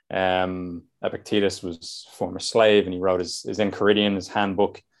 Epictetus was a former slave, and he wrote his Enchiridion, his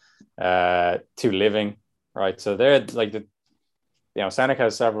handbook to living, right? So they're like Seneca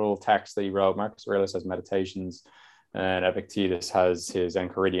has several texts that he wrote. Marcus Aurelius has meditations, and Epictetus has his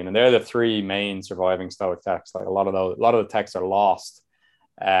Enchiridion, and they're the three main surviving Stoic texts. Like a lot of the texts are lost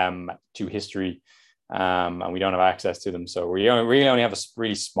to history, and we don't have access to them. So we really only have a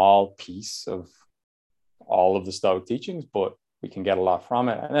really small piece of all of the Stoic teachings, but we can get a lot from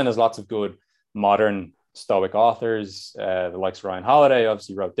it. And then there's lots of good modern Stoic authors, the likes of Ryan Holiday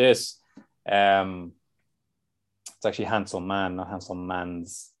obviously wrote this. It's actually Hansel Mann, not Hansel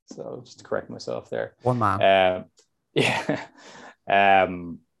Mann's. So just to correct myself there. One man. Yeah.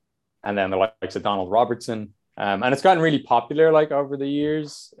 And then the likes of Donald Robertson. And it's gotten really popular like over the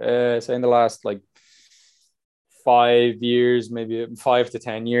years, say in the last like 5 years, maybe 5 to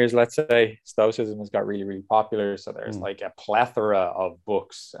 10 years, let's say, Stoicism has got really, really popular. So there's like a plethora of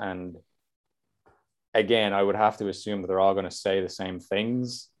books. And again, I would have to assume that they're all going to say the same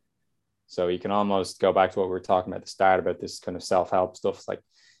things. So you can almost go back to what we were talking about at the start about this kind of self-help stuff. It's like,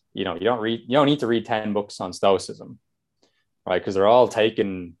 you know, you don't need to read 10 books on Stoicism, right? Because they're all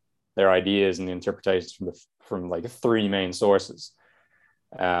taking their ideas and the interpretations from like three main sources.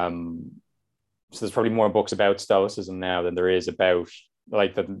 So there's probably more books about Stoicism now than there is about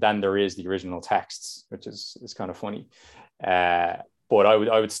than there is the original texts, which is kind of funny. But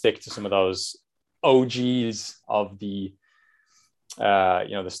I would stick to some of those OGs of the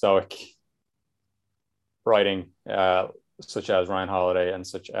the Stoic writing, such as Ryan Holiday and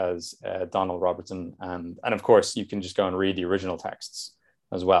such as Donald Robertson, and of course you can just go and read the original texts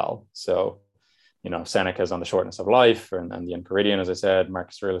as well. So, you know, Seneca's on the shortness of life, and the Enchiridion, as I said,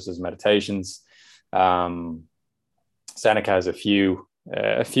 Marcus Aurelius's Meditations. Seneca has a few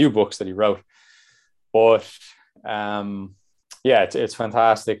books that he wrote, but it's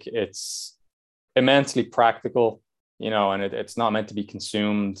fantastic. It's immensely practical, you know, and it's not meant to be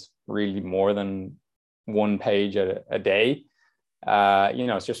consumed really more than one page a day.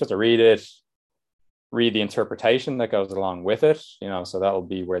 It's just to read it, read the interpretation that goes along with it, you know, so that'll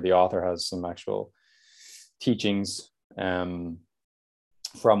be where the author has some actual teachings from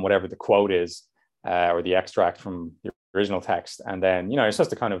whatever the quote is, or the extract from the original text. And then, you know, you're supposed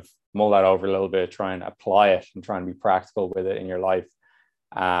to kind of mull that over a little bit, try and apply it and try and be practical with it in your life.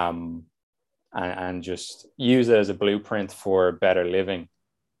 And just use it as a blueprint for better living.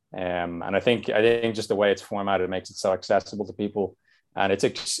 And I think just the way it's formatted makes it so accessible to people, and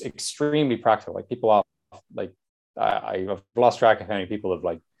it's extremely practical. Like people I've lost track of how many people have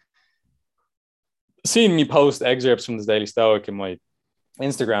like seen me post excerpts from the Daily Stoic in my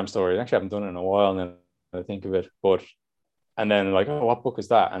Instagram stories. Actually, I haven't done it in a while, and then I think of it, and then like, oh, what book is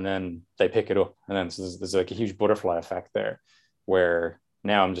that? And then they pick it up, and then so there's like a huge butterfly effect there, where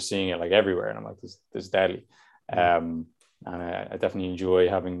now I'm just seeing it like everywhere, and I'm like, this is deadly. And I definitely enjoy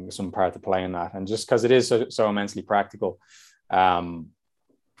having some part to play in that, and just because it is so immensely practical, and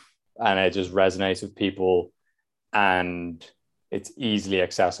it just resonates with people, and it's easily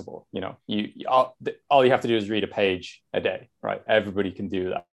accessible. You know, all you have to do is read a page a day, right? Everybody can do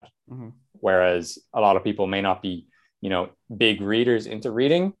that. Mm-hmm. Whereas a lot of people may not be, you know, big readers into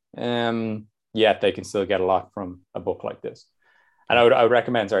reading, yet they can still get a lot from a book like this. And I'd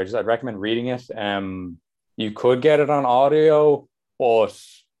recommend reading it. You could get it on audio, but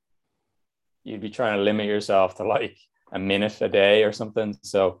you'd be trying to limit yourself to like a minute a day or something.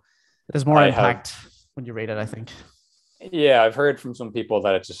 So there's more impact when you read it, I think. Yeah, I've heard from some people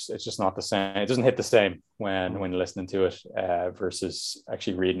that it's just not the same. It doesn't hit the same when listening to it versus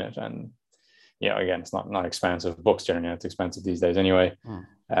actually reading it. And, you know, again, it's not expensive. Books generally, it's expensive these days anyway.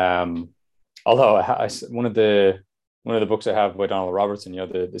 Although one of the books I have by Donald Robertson, you know,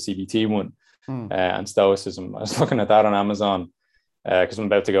 the CBT one, and Stoicism, I was looking at that on Amazon because I'm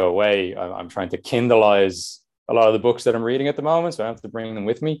about to go away. I'm trying to Kindleize a lot of the books that I'm reading at the moment, so I have to bring them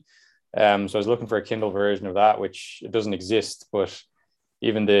with me. So I was looking for a Kindle version of that, which it doesn't exist, but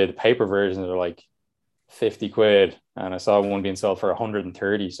even the paper versions are like 50 quid, and I saw one being sold for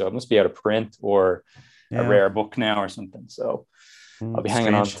 130, so it must be out of print or a rare book now or something. So I'll be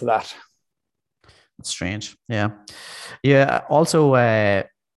hanging on to that. That's strange. Yeah. Also,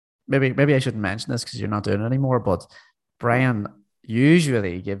 maybe I shouldn't mention this because you're not doing it anymore, but Brian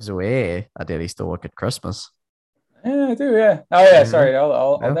usually gives away a Daily Stoic at Christmas. Yeah, I do. Yeah. Oh yeah. Yeah, Sorry.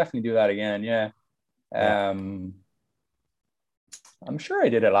 I'll yeah, definitely do that again. Yeah. yeah. Um, I'm sure I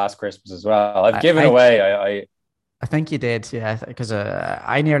did it last Christmas as well. I've I, given I, away. I think you did, yeah, because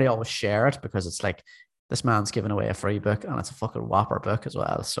I nearly always share it because it's like this man's giving away a free book and it's a fucking whopper book as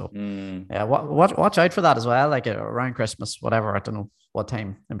well. So Mm, yeah, watch out for that as well. Like around Christmas, whatever. I don't know what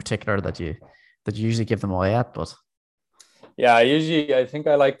time in particular that you usually give them away at, but yeah. I think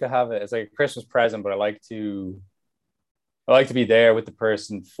I like to have it. It's like a Christmas present, but I like to be there with the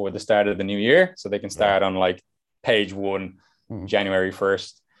person for the start of the new year, so they can yeah. start on like page one, Mm. January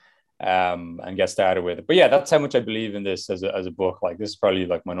 1st, and get started with it. But yeah, that's how much I believe in this as a book. Like this is probably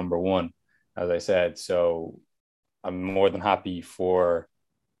like my number one, as I said. So I'm more than happy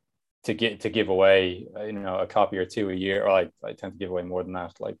to give away, a copy or two a year, or I tend to give away more than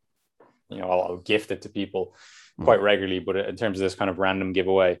that. Like, I'll gift it to people Mm. quite regularly. But in terms of this kind of random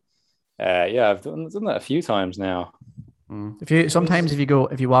giveaway, yeah, I've done that a few times now. Mm. If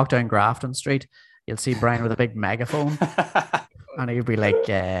you walk down Grafton Street, you'll see Brian with a big megaphone, and he'll be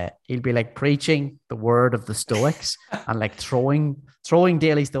like preaching the word of the Stoics and like throwing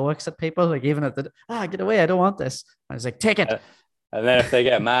daily Stoics at people, like even at the get away, I don't want this. And he's like, take it. And then if they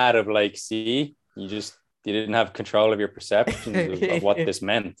get mad of like, see, you didn't have control of your perceptions of what this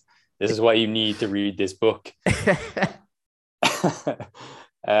meant. This is why you need to read this book.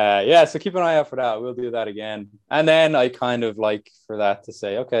 Yeah, so keep an eye out for that. We'll do that again. And then I kind of like for that to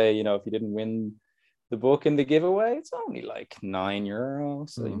say, okay, if you didn't win the book in the giveaway, it's only like €9.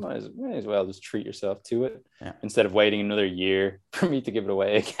 So you might as well just treat yourself to it instead of waiting another year for me to give it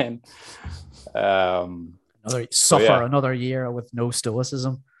away again. Another year with no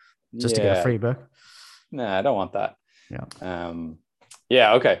stoicism just to get a free book. Nah, I don't want that. Yeah.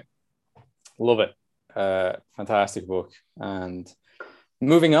 Yeah, okay. Love it. Fantastic book. And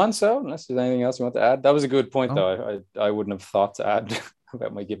moving on, so unless there's anything else you want to add. That was a good point, though. I wouldn't have thought to add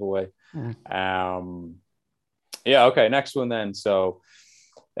about my giveaway. Yeah, okay. Next one then. So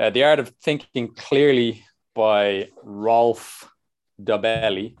The Art of Thinking Clearly by Rolf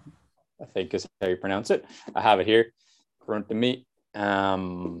Dobelli, I think is how you pronounce it. I have it here in front of me.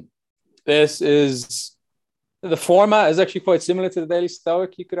 This is the format is actually quite similar to the Daily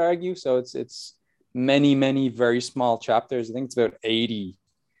Stoic, you could argue. So it's many, many very small chapters. I think it's about 80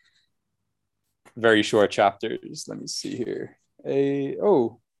 very short chapters. Let me see here.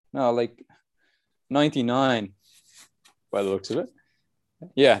 Like 99 by the looks of it.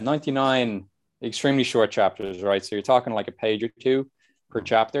 Yeah, 99 extremely short chapters, right? So you're talking like a page or two per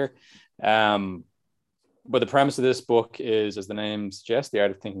chapter. But the premise of this book is, as the name suggests, The Art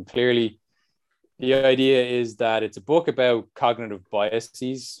of Thinking Clearly. The idea is that it's a book about cognitive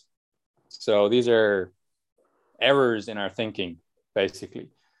biases. So these are errors in our thinking,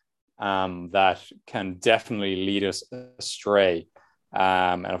 basically, that can definitely lead us astray.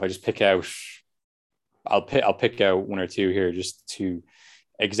 And if I just pick out, I'll pick out one or two here just to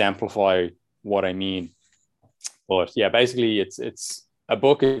exemplify what I mean. But yeah, basically, it's a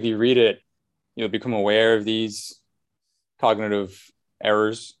book. If you read it, you'll become aware of these cognitive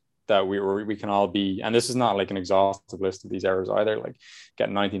errors that we can all be. And this is not like an exhaustive list of these errors either. Like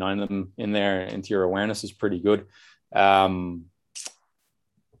getting 99 of them in there into your awareness is pretty good. But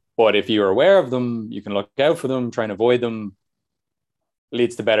if you're aware of them, you can look out for them, try and avoid them.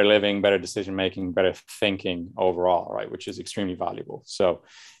 Leads to better living, better decision making, better thinking overall, right? Which is extremely valuable. So,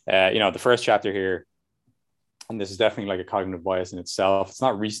 the first chapter here, and this is definitely like a cognitive bias in itself. It's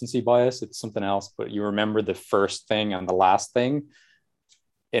not recency bias, it's something else, but you remember the first thing and the last thing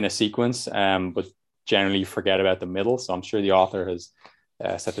in a sequence, but generally you forget about the middle. So I'm sure the author has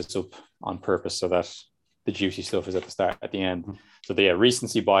set this up on purpose so that the juicy stuff is at the start, at the end. Mm-hmm. So the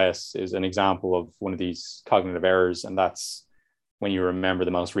recency bias is an example of one of these cognitive errors, and that's when you remember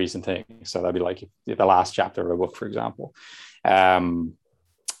the most recent thing. So that'd be like the last chapter of a book, for example.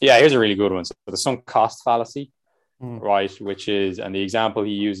 Here's a really good one. So the sunk cost fallacy, right? Which is, and the example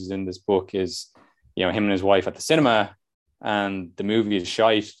he uses in this book is, him and his wife at the cinema, and the movie is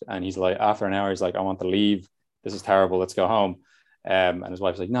shite. And he's like, after an hour, he's like, I want to leave. This is terrible. Let's go home. And his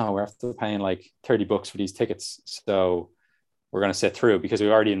wife's like, no, we're after paying like $30 for these tickets. So we're going to sit through because we've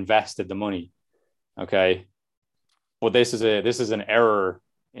already invested the money. Okay. But this is an error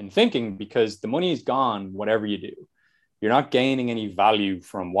in thinking because the money is gone, whatever you do. You're not gaining any value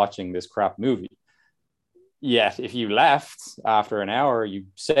from watching this crap movie. Yet, if you left after an hour, you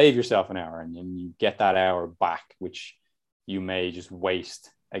save yourself an hour and you get that hour back, which you may just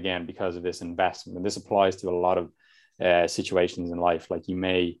waste again because of this investment. And this applies to a lot of situations in life. Like you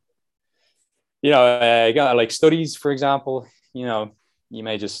may you got like studies, for example, you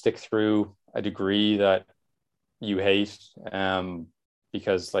may just stick through a degree that you hate,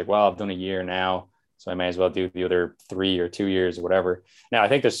 because like, well, I've done a year now, so I may as well do the other 3 or 2 years or whatever. Now, I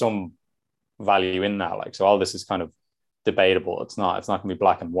think there's some value in that. Like, so all this is kind of debatable. It's not going to be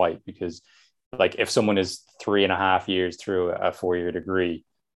black and white, because like if someone is 3.5 years through a 4-year degree,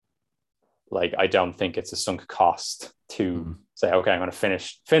 like I don't think it's a sunk cost to say, okay, I'm going to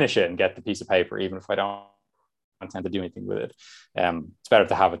finish it and get the piece of paper, even if I don't intend to do anything with it. It's better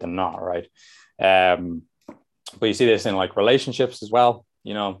to have it than not, right? But you see this in like relationships as well,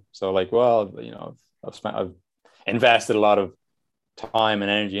 so like, well, I've invested a lot of time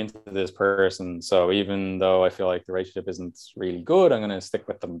and energy into this person, so even though I feel like the relationship isn't really good, I'm going to stick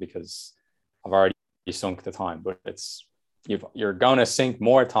with them because I've already sunk the time. But you're going to sink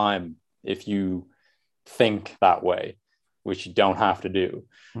more time if you think that way, which you don't have to do.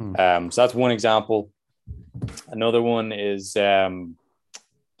 So that's one example. Another one is the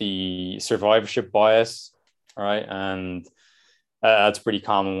survivorship bias, right? And that's a pretty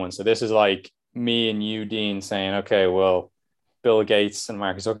common one. So this is like me and you, Dean, saying, okay, well, Bill Gates and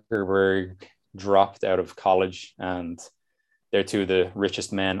Mark Zuckerberg dropped out of college and they're two of the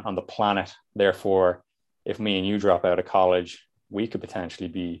richest men on the planet. Therefore, if me and you drop out of college, we could potentially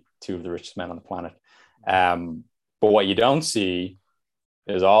be two of the richest men on the planet. But what you don't see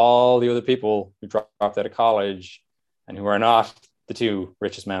is all the other people who dropped out of college and who are not the two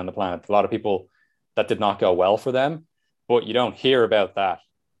richest men on the planet. A lot of people that did not go well for them, but you don't hear about that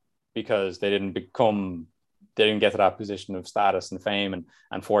because they didn't get to that position of status and fame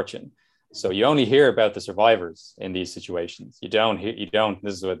and fortune. So you only hear about the survivors in these situations. You don't,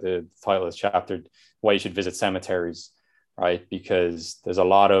 this is what the title of this chapter, why you should visit cemeteries, right? Because there's a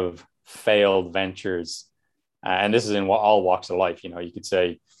lot of failed ventures. And this is in all walks of life. You could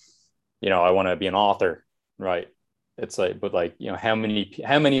say, I want to be an author, right? It's like, but like, how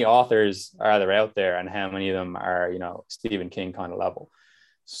many authors are there out there, and how many of them are, Stephen King kind of level?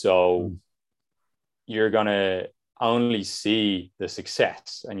 So you're going to only see the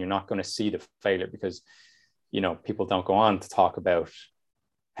success and you're not going to see the failure, because, people don't go on to talk about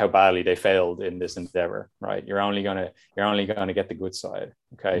how badly they failed in this endeavor, right? You're only going to get the good side.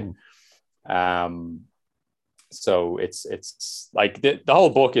 Okay. So it's like the whole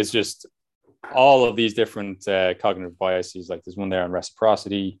book is just all of these different cognitive biases. Like there's one there on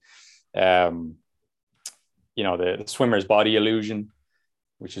reciprocity, the swimmer's body illusion,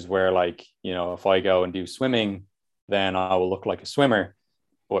 which is where, like, if I go and do swimming, then I will look like a swimmer,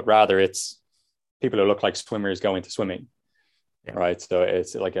 but rather it's people who look like swimmers go into swimming. Yeah. Right. So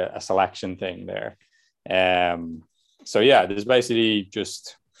it's like a selection thing there. So yeah, there's basically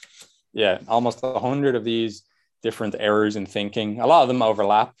just, almost 100 of these different errors in thinking. A lot of them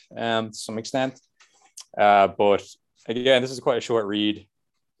overlap to some extent. But again, this is quite a short read.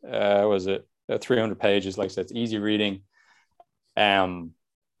 Was it 300 pages? Like I said, it's easy reading.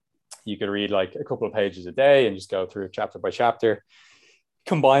 You could read like a couple of pages a day and just go through chapter by chapter,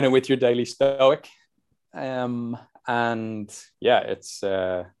 combine it with your daily Stoic. And yeah, it's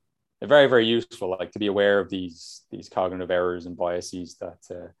very, very useful, like to be aware of these cognitive errors and biases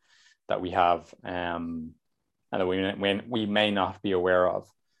that we have, and that we may not be aware of.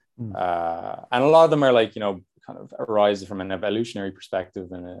 And a lot of them are like, kind of arise from an evolutionary perspective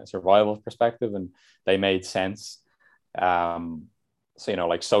and a survival perspective, and they made sense. So,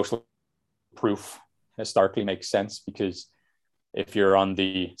 like social proof historically makes sense, because if you're on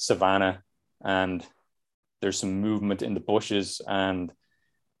the savannah and there's some movement in the bushes and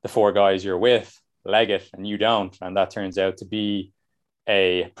the four guys you're with leg it and you don't, and that turns out to be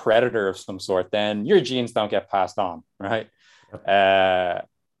a predator of some sort, then your genes don't get passed on, right?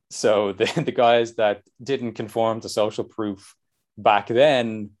 So the guys that didn't conform to social proof back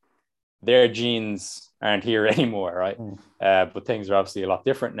then, their genes aren't here anymore, right? But things are obviously a lot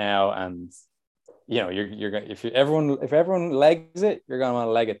different now, and you're if everyone legs it, you're going to want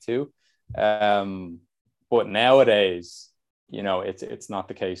to leg it too. But nowadays, it's not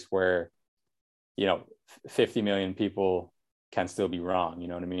the case where 50 million people can still be wrong. You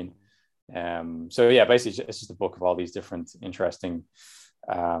know what I mean? So yeah, basically it's just a book of all these different interesting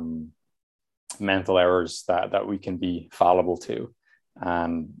mental errors that we can be fallible to,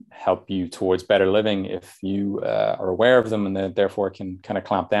 and help you towards better living if you are aware of them, and then therefore can kind of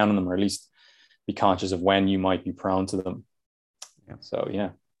clamp down on them, or at least be conscious of when you might be prone to them. So yeah,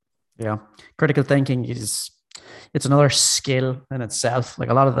 critical thinking it's another skill in itself. Like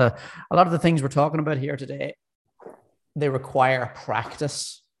a lot of the things we're talking about here today, they require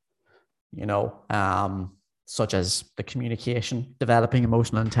practice, such as the communication, developing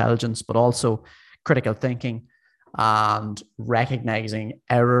emotional intelligence, but also critical thinking and recognizing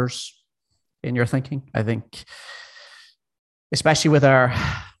errors in your thinking. I think, especially with our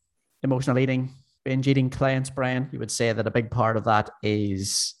emotional eating, binge eating clients, Brian, you would say that a big part of that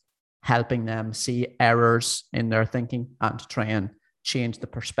is helping them see errors in their thinking and to try and change the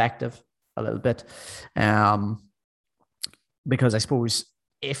perspective a little bit. Because I suppose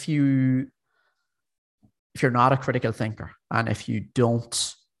if you're not a critical thinker, and if you don't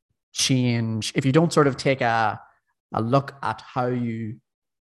sort of take a look at how you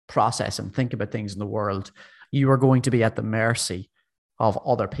process and think about things in the world, you are going to be at the mercy of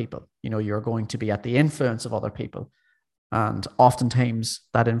other people. You're going to be at the influence of other people. And oftentimes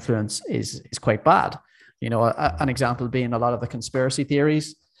that influence is quite bad. An example being a lot of the conspiracy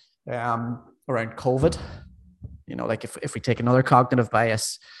theories around COVID. Like if we take another cognitive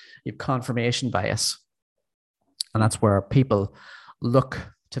bias, you have confirmation bias. And that's where people look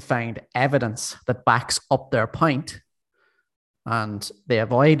to find evidence that backs up their point, and they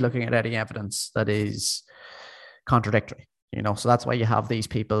avoid looking at any evidence that is contradictory. So that's why you have these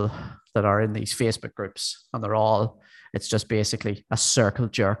people that are in these Facebook groups, and it's just basically a circle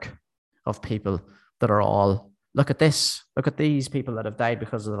jerk of people that are all, look at this, look at these people that have died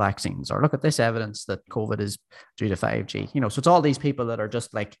because of the vaccines, or look at this evidence that COVID is due to 5G. So it's all these people that are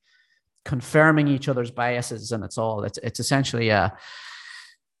just like confirming each other's biases, and it's essentially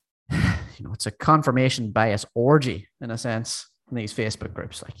it's a confirmation bias orgy in a sense in these Facebook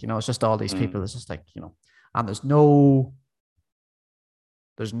groups. Like, it's just all these people. It's just like, and there's no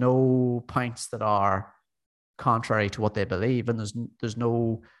points that are contrary to what they believe, and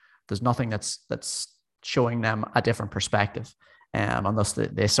there's nothing that's showing them a different perspective, unless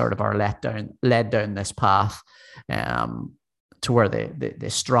they sort of are led down this path to where they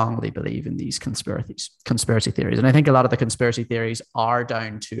strongly believe in these conspiracy theories. And I think a lot of the conspiracy theories are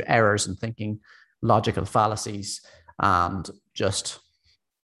down to errors in thinking, logical fallacies, and just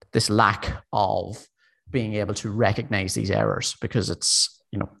this lack of being able to recognize these errors. Because it's,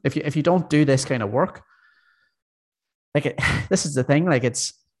 if you don't do this kind of work, this is the thing,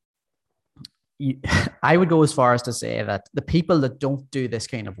 I would go as far as to say that the people that don't do this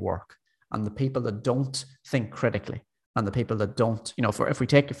kind of work, and the people that don't think critically, and the people that don't, if we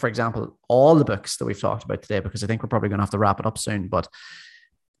take, for example, all the books that we've talked about today, because I think we're probably going to have to wrap it up soon, but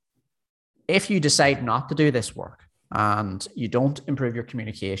if you decide not to do this work and you don't improve your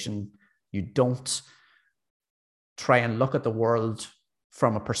communication, you don't try and look at the world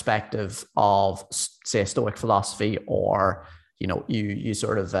from a perspective of, say, Stoic philosophy, or, you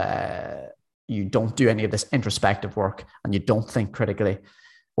sort of, you don't do any of this introspective work, and you don't think critically,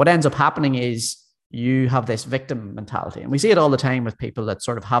 what ends up happening is you have this victim mentality. And we see it all the time with people that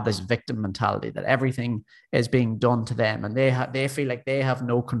sort of have this victim mentality, that everything is being done to them, and they feel like they have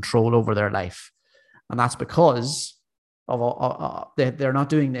no control over their life. And that's because of they're not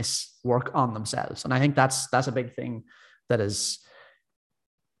doing this work on themselves. And I think that's a big thing that has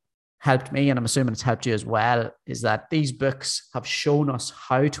helped me, and I'm assuming it's helped you as well, is that these books have shown us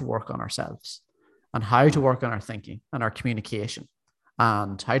how to work on ourselves, and how to work on our thinking and our communication,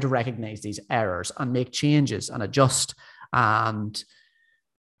 and how to recognize these errors and make changes and adjust and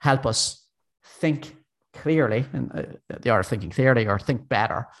help us think clearly, and the art of thinking clearly, or think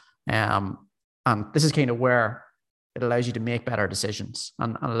better. And this is kind of where it allows you to make better decisions,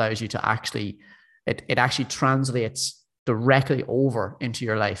 and allows you to actually, it actually translates directly over into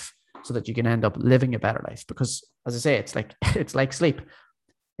your life, so that you can end up living a better life. Because, as I say, it's like sleep.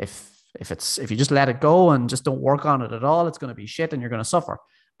 If you just let it go and just don't work on it at all, it's going to be shit and you're going to suffer.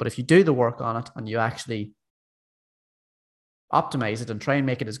 But if you do the work on it and you actually optimize it and try and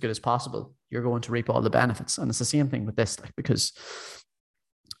make it as good as possible, you're going to reap all the benefits. And it's the same thing with this, because,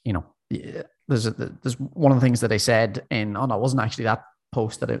 there's one of the things that I said it wasn't actually that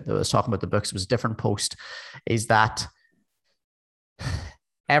post that was talking about the books, it was a different post, is that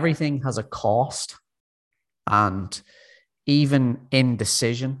everything has a cost, and even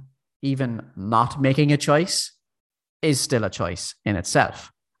indecision, even not making a choice, is still a choice in itself.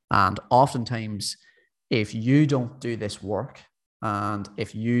 And oftentimes, if you don't do this work, and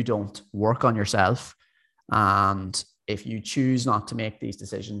if you don't work on yourself, and if you choose not to make these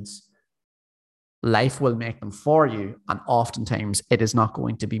decisions, life will make them for you. And oftentimes it is not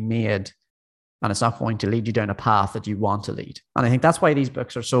going to be made, and it's not going to lead you down a path that you want to lead. And I think that's why these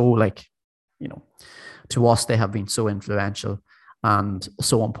books are so, to us, they have been so influential and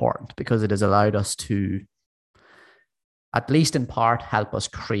so important, because it has allowed us to, at least in part, help us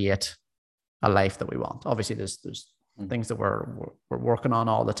create a life that we want. Obviously, there's things that we're working on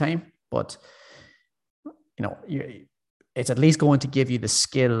all the time, but it's at least going to give you the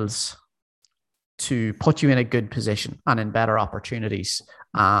skills to put you in a good position and in better opportunities,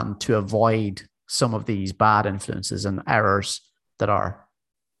 to avoid some of these bad influences and errors that are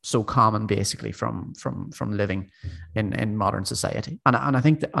so common basically from living in modern society. And I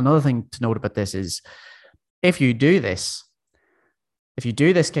think that another thing to note about this is if you do this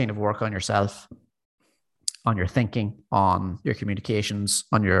kind of work on yourself, on your thinking, on your communications,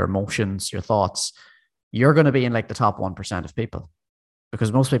 on your emotions, your thoughts, you're going to be in like the top 1% of people,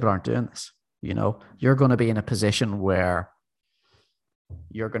 because most people aren't doing this. You're going to be in a position where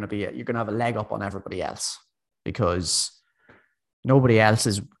you're going to have a leg up on everybody else, because nobody else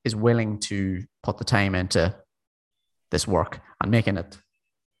is willing to put the time into this work and making it.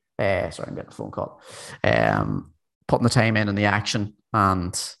 Sorry, I'm getting a phone call. Putting the time in and the action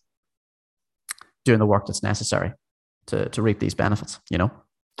and doing the work that's necessary to reap these benefits.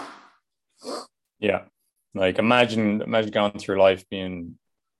 Yeah, like imagine going through life being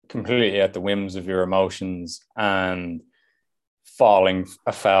completely at the whims of your emotions and falling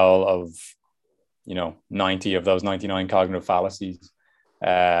afoul of 90 of those 99 cognitive fallacies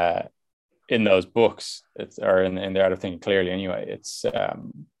in those books, or in the Art of Thinking Clearly anyway. It's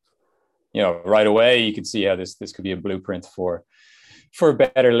right away you can see how this could be a blueprint for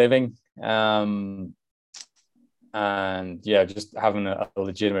better living, and just having a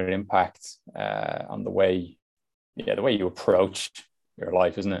legitimate impact on the way you approach your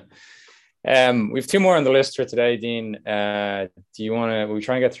life, isn't it? We have two more on the list for today, Dean. Do you want to? We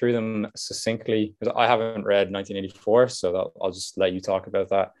try and get through them succinctly, because I haven't read 1984, so I'll just let you talk about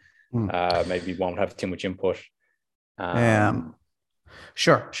that. Maybe won't have too much input.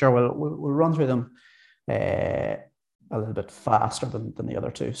 Sure. We'll run through them a little bit faster than the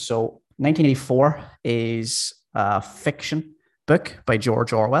other two. So 1984 is a fiction book by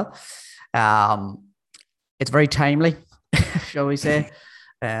George Orwell. It's very timely, shall we say,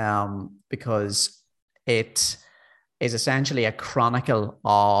 because it is essentially a chronicle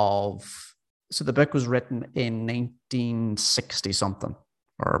of. So the book was written in 1960 something,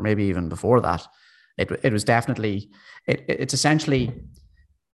 or maybe even before that. It was definitely. It's essentially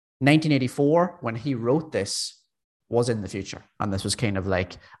 1984 when he wrote this was in the future, and this was kind of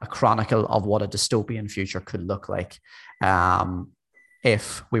like a chronicle of what a dystopian future could look like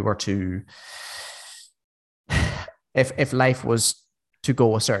if we were to. If life was to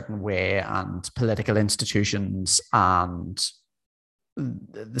go a certain way, and political institutions and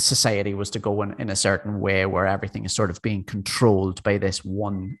the society was to go in a certain way where everything is sort of being controlled by this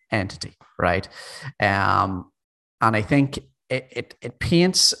one entity, right? And I think it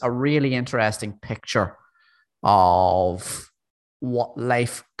paints a really interesting picture of what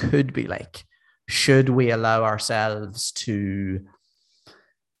life could be like should we allow ourselves to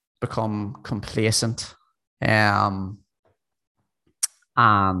become complacent. And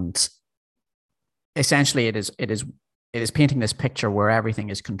essentially it is painting this picture where everything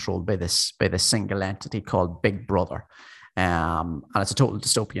is controlled by this single entity called Big Brother. And it's a total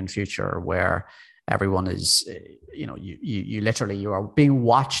dystopian future where everyone is, you literally, you are being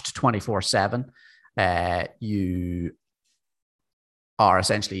watched 24/7. You are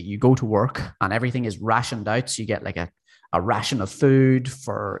essentially, you go to work and everything is rationed out. So you get like a ration of food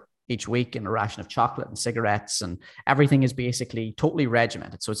for each week and a ration of chocolate and cigarettes, and everything is basically totally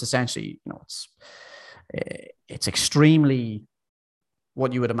regimented. So it's essentially, it's extremely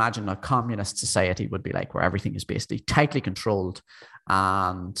what you would imagine a communist society would be like, where everything is basically tightly controlled.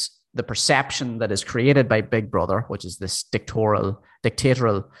 And the perception that is created by Big Brother, which is this dictatorial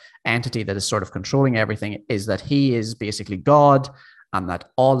entity that is sort of controlling everything, is that he is basically God, and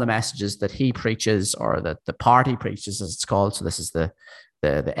that all the messages that he preaches, or that the party preaches, as it's called. So this is the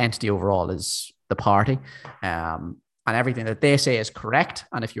entity overall is the party. And everything that they say is correct.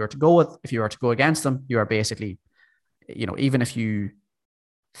 And if you were to go against them, you are basically, even if you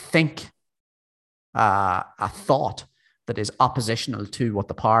think a thought that is oppositional to what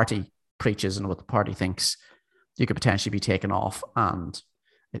the party preaches and what the party thinks, you could potentially be taken off. And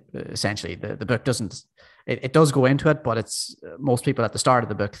essentially the book doesn't, it does go into it, but it's most people at the start of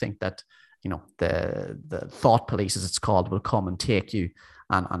the book think that, the thought police, as it's called, will come and take you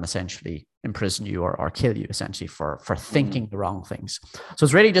and essentially imprison you or kill you, essentially for thinking the wrong things. So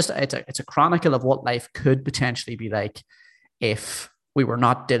it's really just, it's a chronicle of what life could potentially be like if we were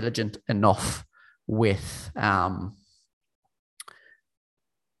not diligent enough with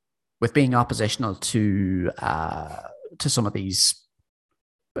being oppositional to some of these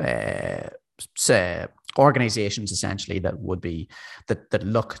organizations, essentially, that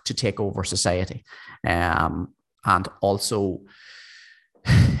look to take over society. And also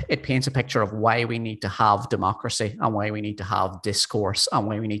it paints a picture of why we need to have democracy and why we need to have discourse and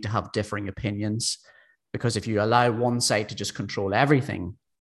why we need to have differing opinions. Because if you allow one side to just control everything,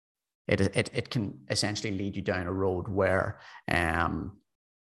 it can essentially lead you down a road where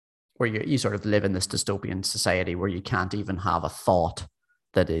you sort of live in this dystopian society where you can't even have a thought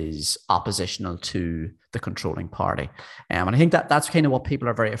that is oppositional to the controlling party. And I think that that's kind of what people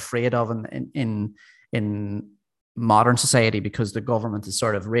are very afraid of in modern society, because the government has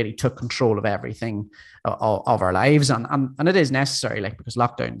sort of really took control of everything of our lives. And it is necessary, like, because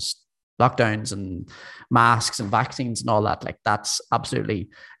lockdowns and masks and vaccines and all that, like, that's absolutely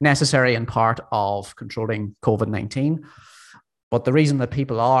necessary and part of controlling COVID-19. But the reason that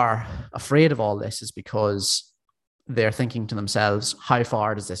people are afraid of all this is because they're thinking to themselves, how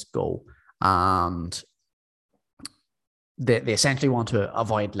far does this go? And they essentially want to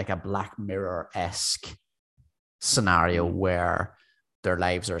avoid like a Black Mirror-esque scenario where their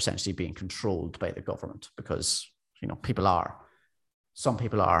lives are essentially being controlled by the government, because, you know, some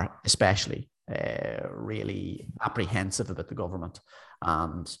people are especially really apprehensive about the government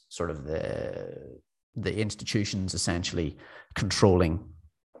and sort of the institutions essentially controlling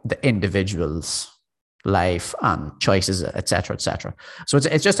the individual's life and choices, etc., etc. So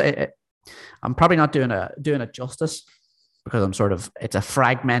it's just I'm probably not doing it justice, because it's a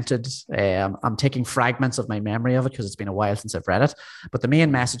fragmented. I'm taking fragments of my memory of it because it's been a while since I've read it. But the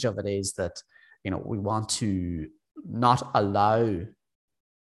main message of it is that, you know, we want to not allow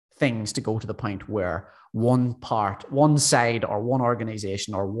things to go to the point where one side, or one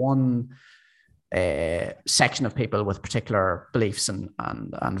organization, or one section of people with particular beliefs and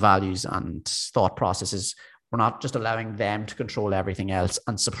values and thought processes, we're not just allowing them to control everything else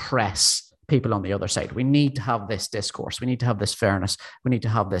and suppress people on the other side. We need to have this discourse. We need to have this fairness. We need to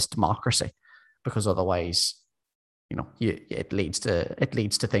have this democracy, because otherwise, you know, it leads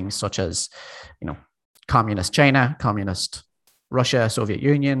to things such as, you know, communist China, communist Russia, Soviet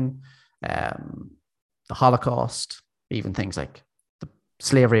Union, the Holocaust, even things like the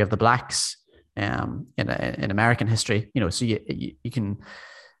slavery of the blacks in American history. You know, so you can,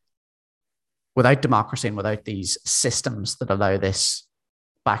 without democracy and without these systems that allow this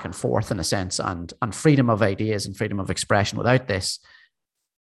back and forth in a sense, and freedom of ideas and freedom of expression, without this,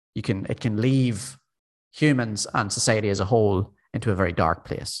 it can leave humans and society as a whole into a very dark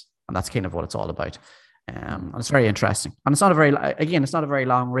place. And that's kind of what it's all about. And it's very interesting. And it's not a very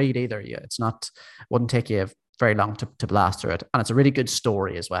long read either. Yeah, wouldn't take you very long to blast through it. And it's a really good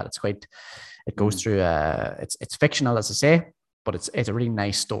story as well. It goes through, it's fictional, as I say, but it's a really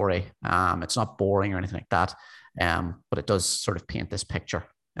nice story. It's not boring or anything like that. But it does sort of paint this picture.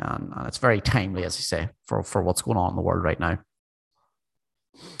 And it's very timely, as you say, for what's going on in the world right now.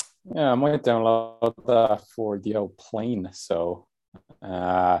 Yeah, I might download that for the old plane. So,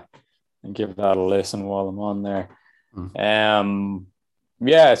 and give that a listen while I'm on there.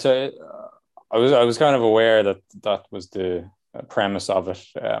 Yeah, so I was kind of aware that was the premise of it.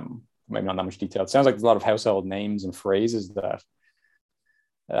 Maybe not that much detail. It sounds like there's a lot of household names and phrases that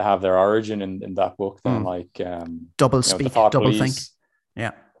have their origin in that book. Then, like double speak, double think.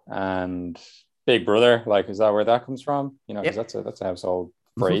 Yeah, and Big Brother. Like, is that where that comes from? You know, because that's a household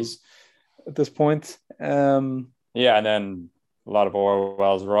phrase at this point. Yeah, and then a lot of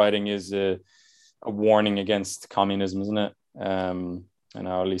Orwell's writing is a warning against communism, isn't it? I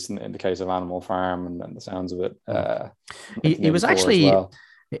know, at least in the case of Animal Farm and the sounds of it. He was actually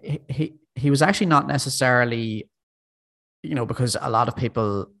he was actually not necessarily, you know, because a lot of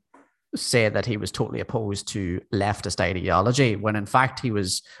people say that he was totally opposed to leftist ideology, when in fact he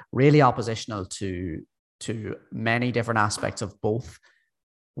was really oppositional to many different aspects of both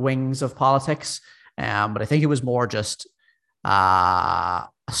wings of politics. But I think it was more just a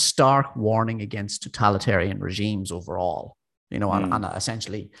stark warning against totalitarian regimes overall, you know, and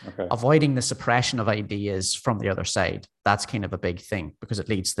essentially avoiding the suppression of ideas from the other side. That's kind of a big thing, because it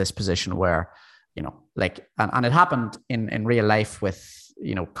leads to this position where, you know, like, and it happened in real life with,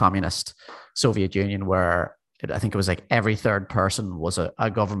 you know, communist Soviet Union, where I think it was like every third person was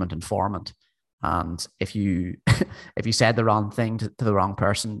a government informant. And if you said the wrong thing to the wrong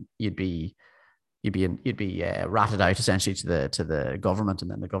person, you'd be ratted out essentially to the government,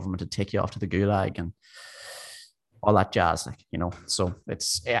 and then the government would take you off to the gulag and all that jazz, like, you know. So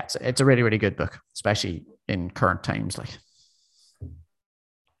it's a really, really good book, especially in current times, like.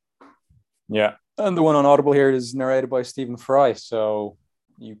 Yeah, and the one on Audible here is narrated by Stephen Fry, so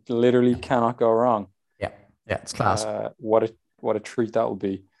you literally cannot go wrong. Yeah, it's class. What a treat that will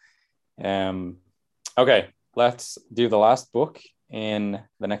be. Okay, let's do the last book in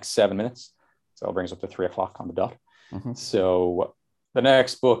the next 7 minutes. So it'll bring us up to 3:00 on the dot. So the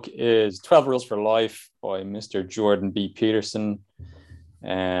next book is 12 Rules for Life by Mr. Jordan B. Peterson.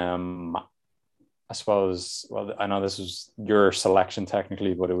 I suppose, well, I know this was your selection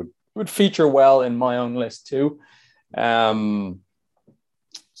technically, but it would feature well in my own list too.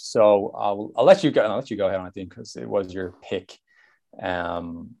 So I'll let you go. I'll let you go ahead on it, because it was your pick.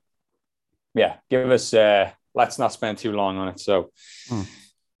 Yeah, give us. Let's not spend too long on it. So,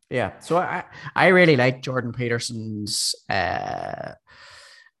 yeah. So I really like Jordan Peterson's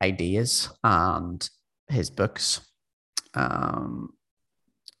ideas and his books.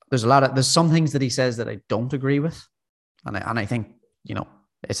 There's some things that he says that I don't agree with, and I think, you know,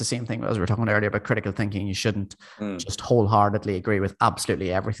 it's the same thing as we were talking earlier about critical thinking. You shouldn't just wholeheartedly agree with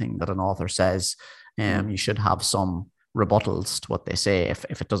absolutely everything that an author says. You should have some rebuttals to what they say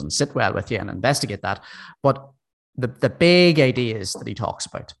if it doesn't sit well with you, and investigate that. But the big ideas that he talks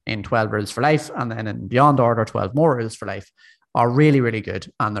about in 12 Rules for Life, and then in Beyond Order, 12 More Rules for Life, are really, really good.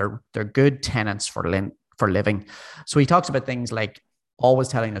 And they're good tenets for living. So he talks about things like always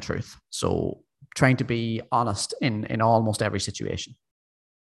telling the truth. So trying to be honest in almost every situation.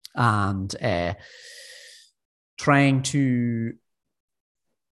 And trying to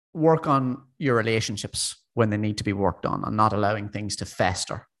work on your relationships when they need to be worked on, and not allowing things to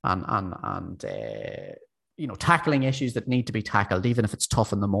fester, and you know, tackling issues that need to be tackled, even if it's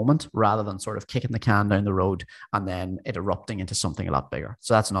tough in the moment, rather than sort of kicking the can down the road and then it erupting into something a lot bigger.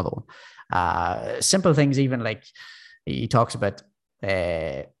 So that's another one. Simple things, even like he talks about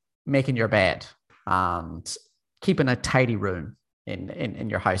making your bed and keeping a tidy room in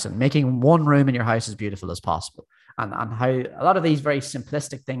your house, and making one room in your house as beautiful as possible, and how a lot of these very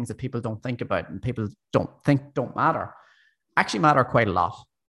simplistic things that people don't think about and people don't matter, actually matter quite a lot,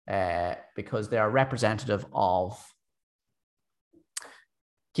 because they are representative of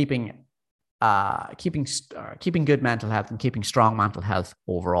keeping good mental health and keeping strong mental health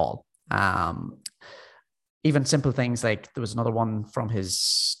overall. Even simple things like, there was another one from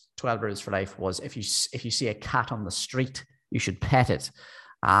his 12 Rules for Life, was if you see a cat on the street, you should pet it.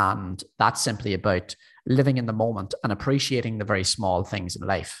 And that's simply about living in the moment and appreciating the very small things in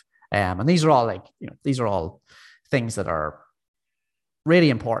life. And these are all things that are really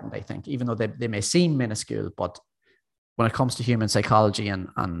important, I think, even though they may seem minuscule, but when it comes to human psychology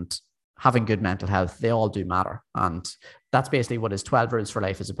and having good mental health, they all do matter. And that's basically what his 12 Rules for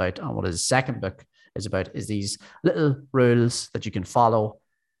Life is about. And what his second book is about is these little rules that you can follow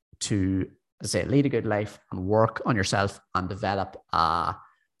to, say, lead a good life and work on yourself and develop a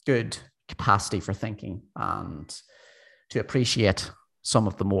good capacity for thinking, and to appreciate some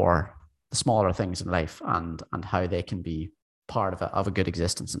of the smaller things in life, and how they can be part of a good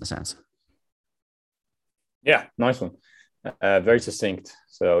existence, in a sense. Yeah, nice one. Very succinct.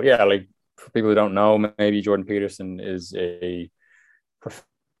 So yeah, like, for people who don't know, maybe Jordan Peterson is a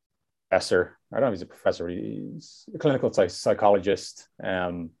professor. I don't know if he's a professor. He's a clinical psychologist.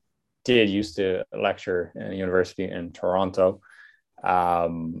 Used to lecture in a university in Toronto.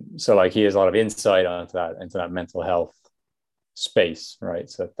 So like, he has a lot of insight into that mental health space, right?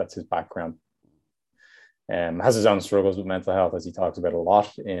 So that's his background. Has his own struggles with mental health, as he talks about a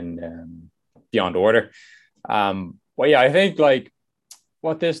lot in Beyond Order. Well, yeah, I think like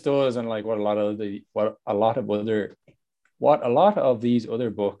what this does, and like what a lot of these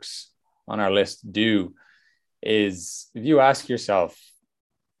other books on our list do, is if you ask yourself,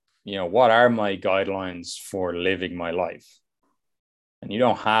 you know, what are my guidelines for living my life? And you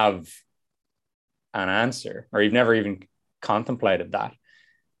don't have an answer, or you've never even contemplated that,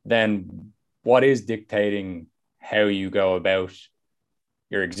 then what is dictating how you go about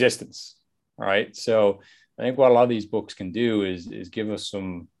your existence, right? So I think what a lot of these books can do is give us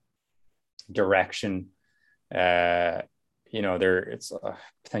some direction. It's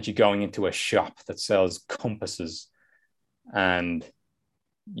potentially going into a shop that sells compasses, and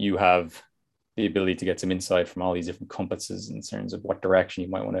you have the ability to get some insight from all these different compasses in terms of what direction you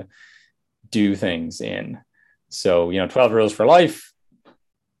might want to do things in. So, you know, 12 Rules for Life,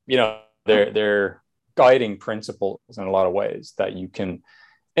 you know, they're guiding principles in a lot of ways that you can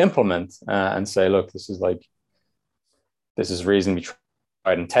implement and say, look, this is reasonably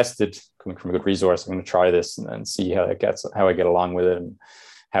tried and tested, coming from a good resource. I'm going to try this and see how I get along with it, and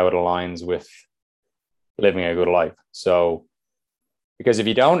how it aligns with living a good life. So, because if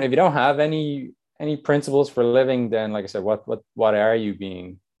you don't have any principles for living, then, like I said, what are you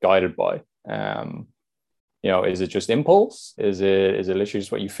being guided by? Is it just impulse? Is it literally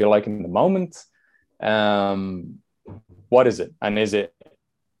just what you feel like in the moment? What is it? And is it,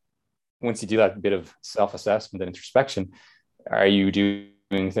 once you do that bit of self-assessment and introspection, are you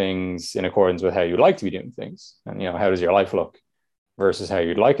doing things in accordance with how you like to be doing things? And, you know, how does your life look versus how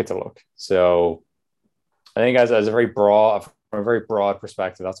you'd like it to look. So I think as a very broad, from a very broad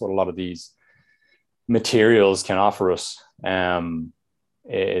perspective, that's what a lot of these materials can offer us,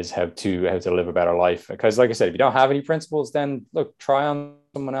 is how to live a better life. Because like I said, if you don't have any principles, then look, try on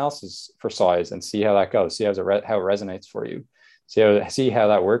someone else's for size and see how that goes. See how it resonates for you. See how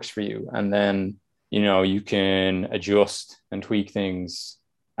that works for you. And then, you can adjust and tweak things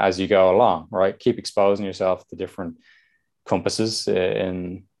as you go along, right? Keep exposing yourself to different compasses,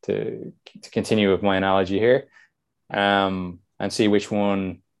 and to continue with my analogy here, and see which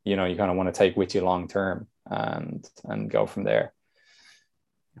one, you kind of want to take with you long term, and go from there.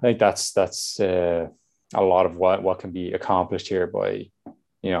 I think that's a lot of what can be accomplished here by,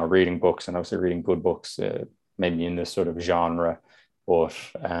 reading books, and obviously reading good books, maybe in this sort of genre. But,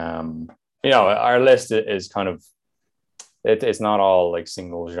 our list is kind of, it's not all like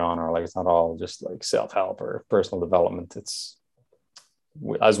single genre. Like, it's not all just like self-help or personal development. It's,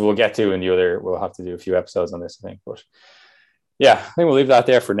 as we'll get to in the other, we'll have to do a few episodes on this, I think. But yeah, I think we'll leave that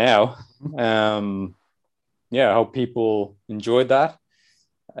there for now. I hope people enjoyed that.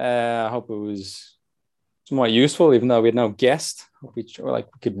 I hope it was somewhat useful, even though we had no guest. Hope we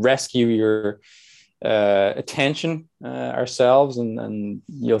could rescue your attention ourselves, and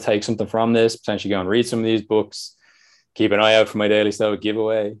you'll take something from this, potentially go and read some of these books. Keep an eye out for my Daily Stoic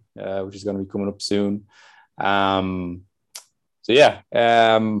giveaway, which is going to be coming up soon. I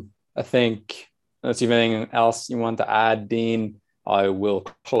think, unless you have anything else you want to add, Dean, I will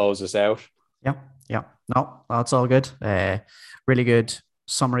close us out. Yeah. No, that's all good. Really good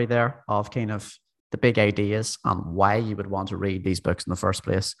summary there of kind of the big ideas and why you would want to read these books in the first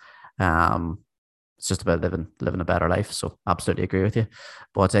place. It's just about living a better life. So absolutely agree with you.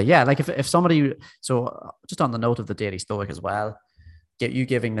 But like if somebody, so just on the note of the Daily Stoic as well, get you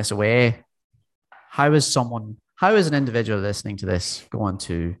giving this away, how is an individual listening to this going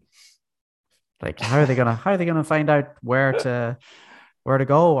to, like, how are they gonna find out where to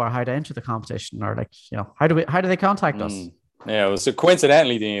go, or how to enter the competition, or like, how do they contact us? Yeah, well, so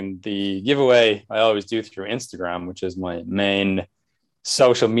coincidentally, Dean, the giveaway I always do through Instagram, which is my main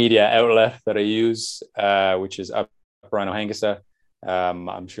social media outlet that I use, which is at Brian O'Hengisa.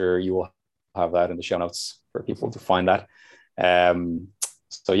 I'm sure you will have that in the show notes for people to find that.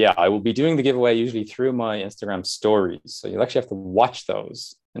 So yeah, I will be doing the giveaway usually through my Instagram stories. So you'll actually have to watch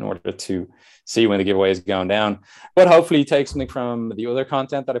those in order to see when the giveaway is going down. But hopefully you take something from the other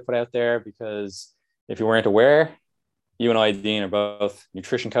content that I put out there, because if you weren't aware, you and I, Dean, are both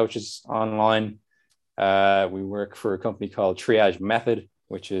nutrition coaches online. We work for a company called Triage Method,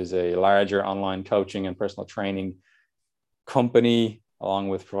 which is a larger online coaching and personal training company, along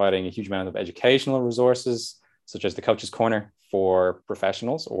with providing a huge amount of educational resources, such as the Coach's Corner for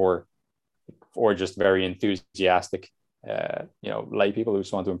professionals or just very enthusiastic, lay people who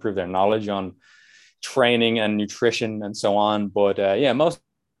just want to improve their knowledge on training and nutrition and so on. But most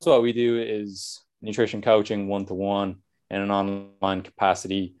of what we do is nutrition coaching one-to-one in an online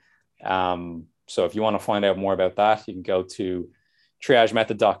capacity. So if you want to find out more about that, you can go to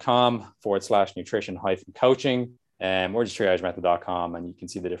triagemethod.com/nutrition-coaching, or just triagemethod.com, and you can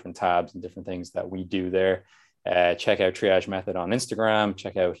see the different tabs and different things that we do there. Check out Triage Method on Instagram.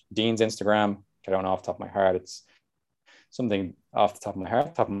 Check out Dean's Instagram. I don't know off the top of my heart. It's something off the top of my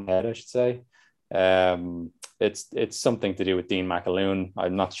head, I should say. It's something to do with Dean McAloon.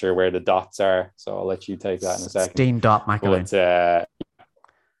 I'm not sure where the dots are, so I'll let you take that in a second. Dean McAloon.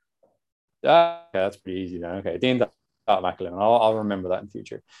 Okay, that's pretty easy then. Okay, Dean McAloon. I'll remember that in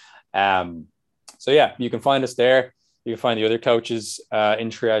future. So yeah, you can find us there. You can find the other coaches in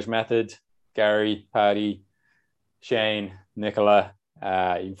Triage Method: Gary, Paddy, Shane, Nicola.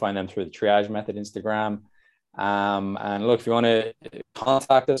 You can find them through the Triage Method Instagram. And look, if you want to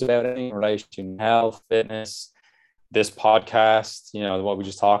contact us about anything in relation to health, fitness, this podcast, what we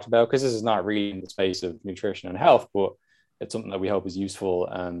just talked about, because this is not really in the space of nutrition and health, but it's something that we hope is useful,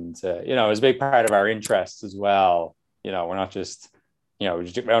 and it's a big part of our interests as well. We're not just, we don't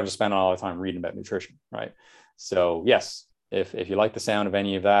just spend all our time reading about nutrition, right? So yes, if you like the sound of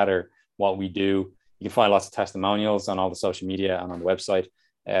any of that or what we do, you can find lots of testimonials on all the social media and on the website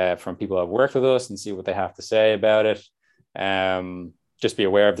from people who have worked with us, and see what they have to say about it. Just be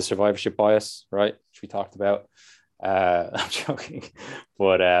aware of the survivorship bias, right, which we talked about. I'm joking,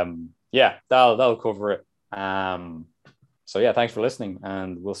 but that'll cover it. So yeah, thanks for listening,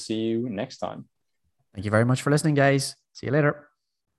 and we'll see you next time. Thank you very much for listening, guys. See you later.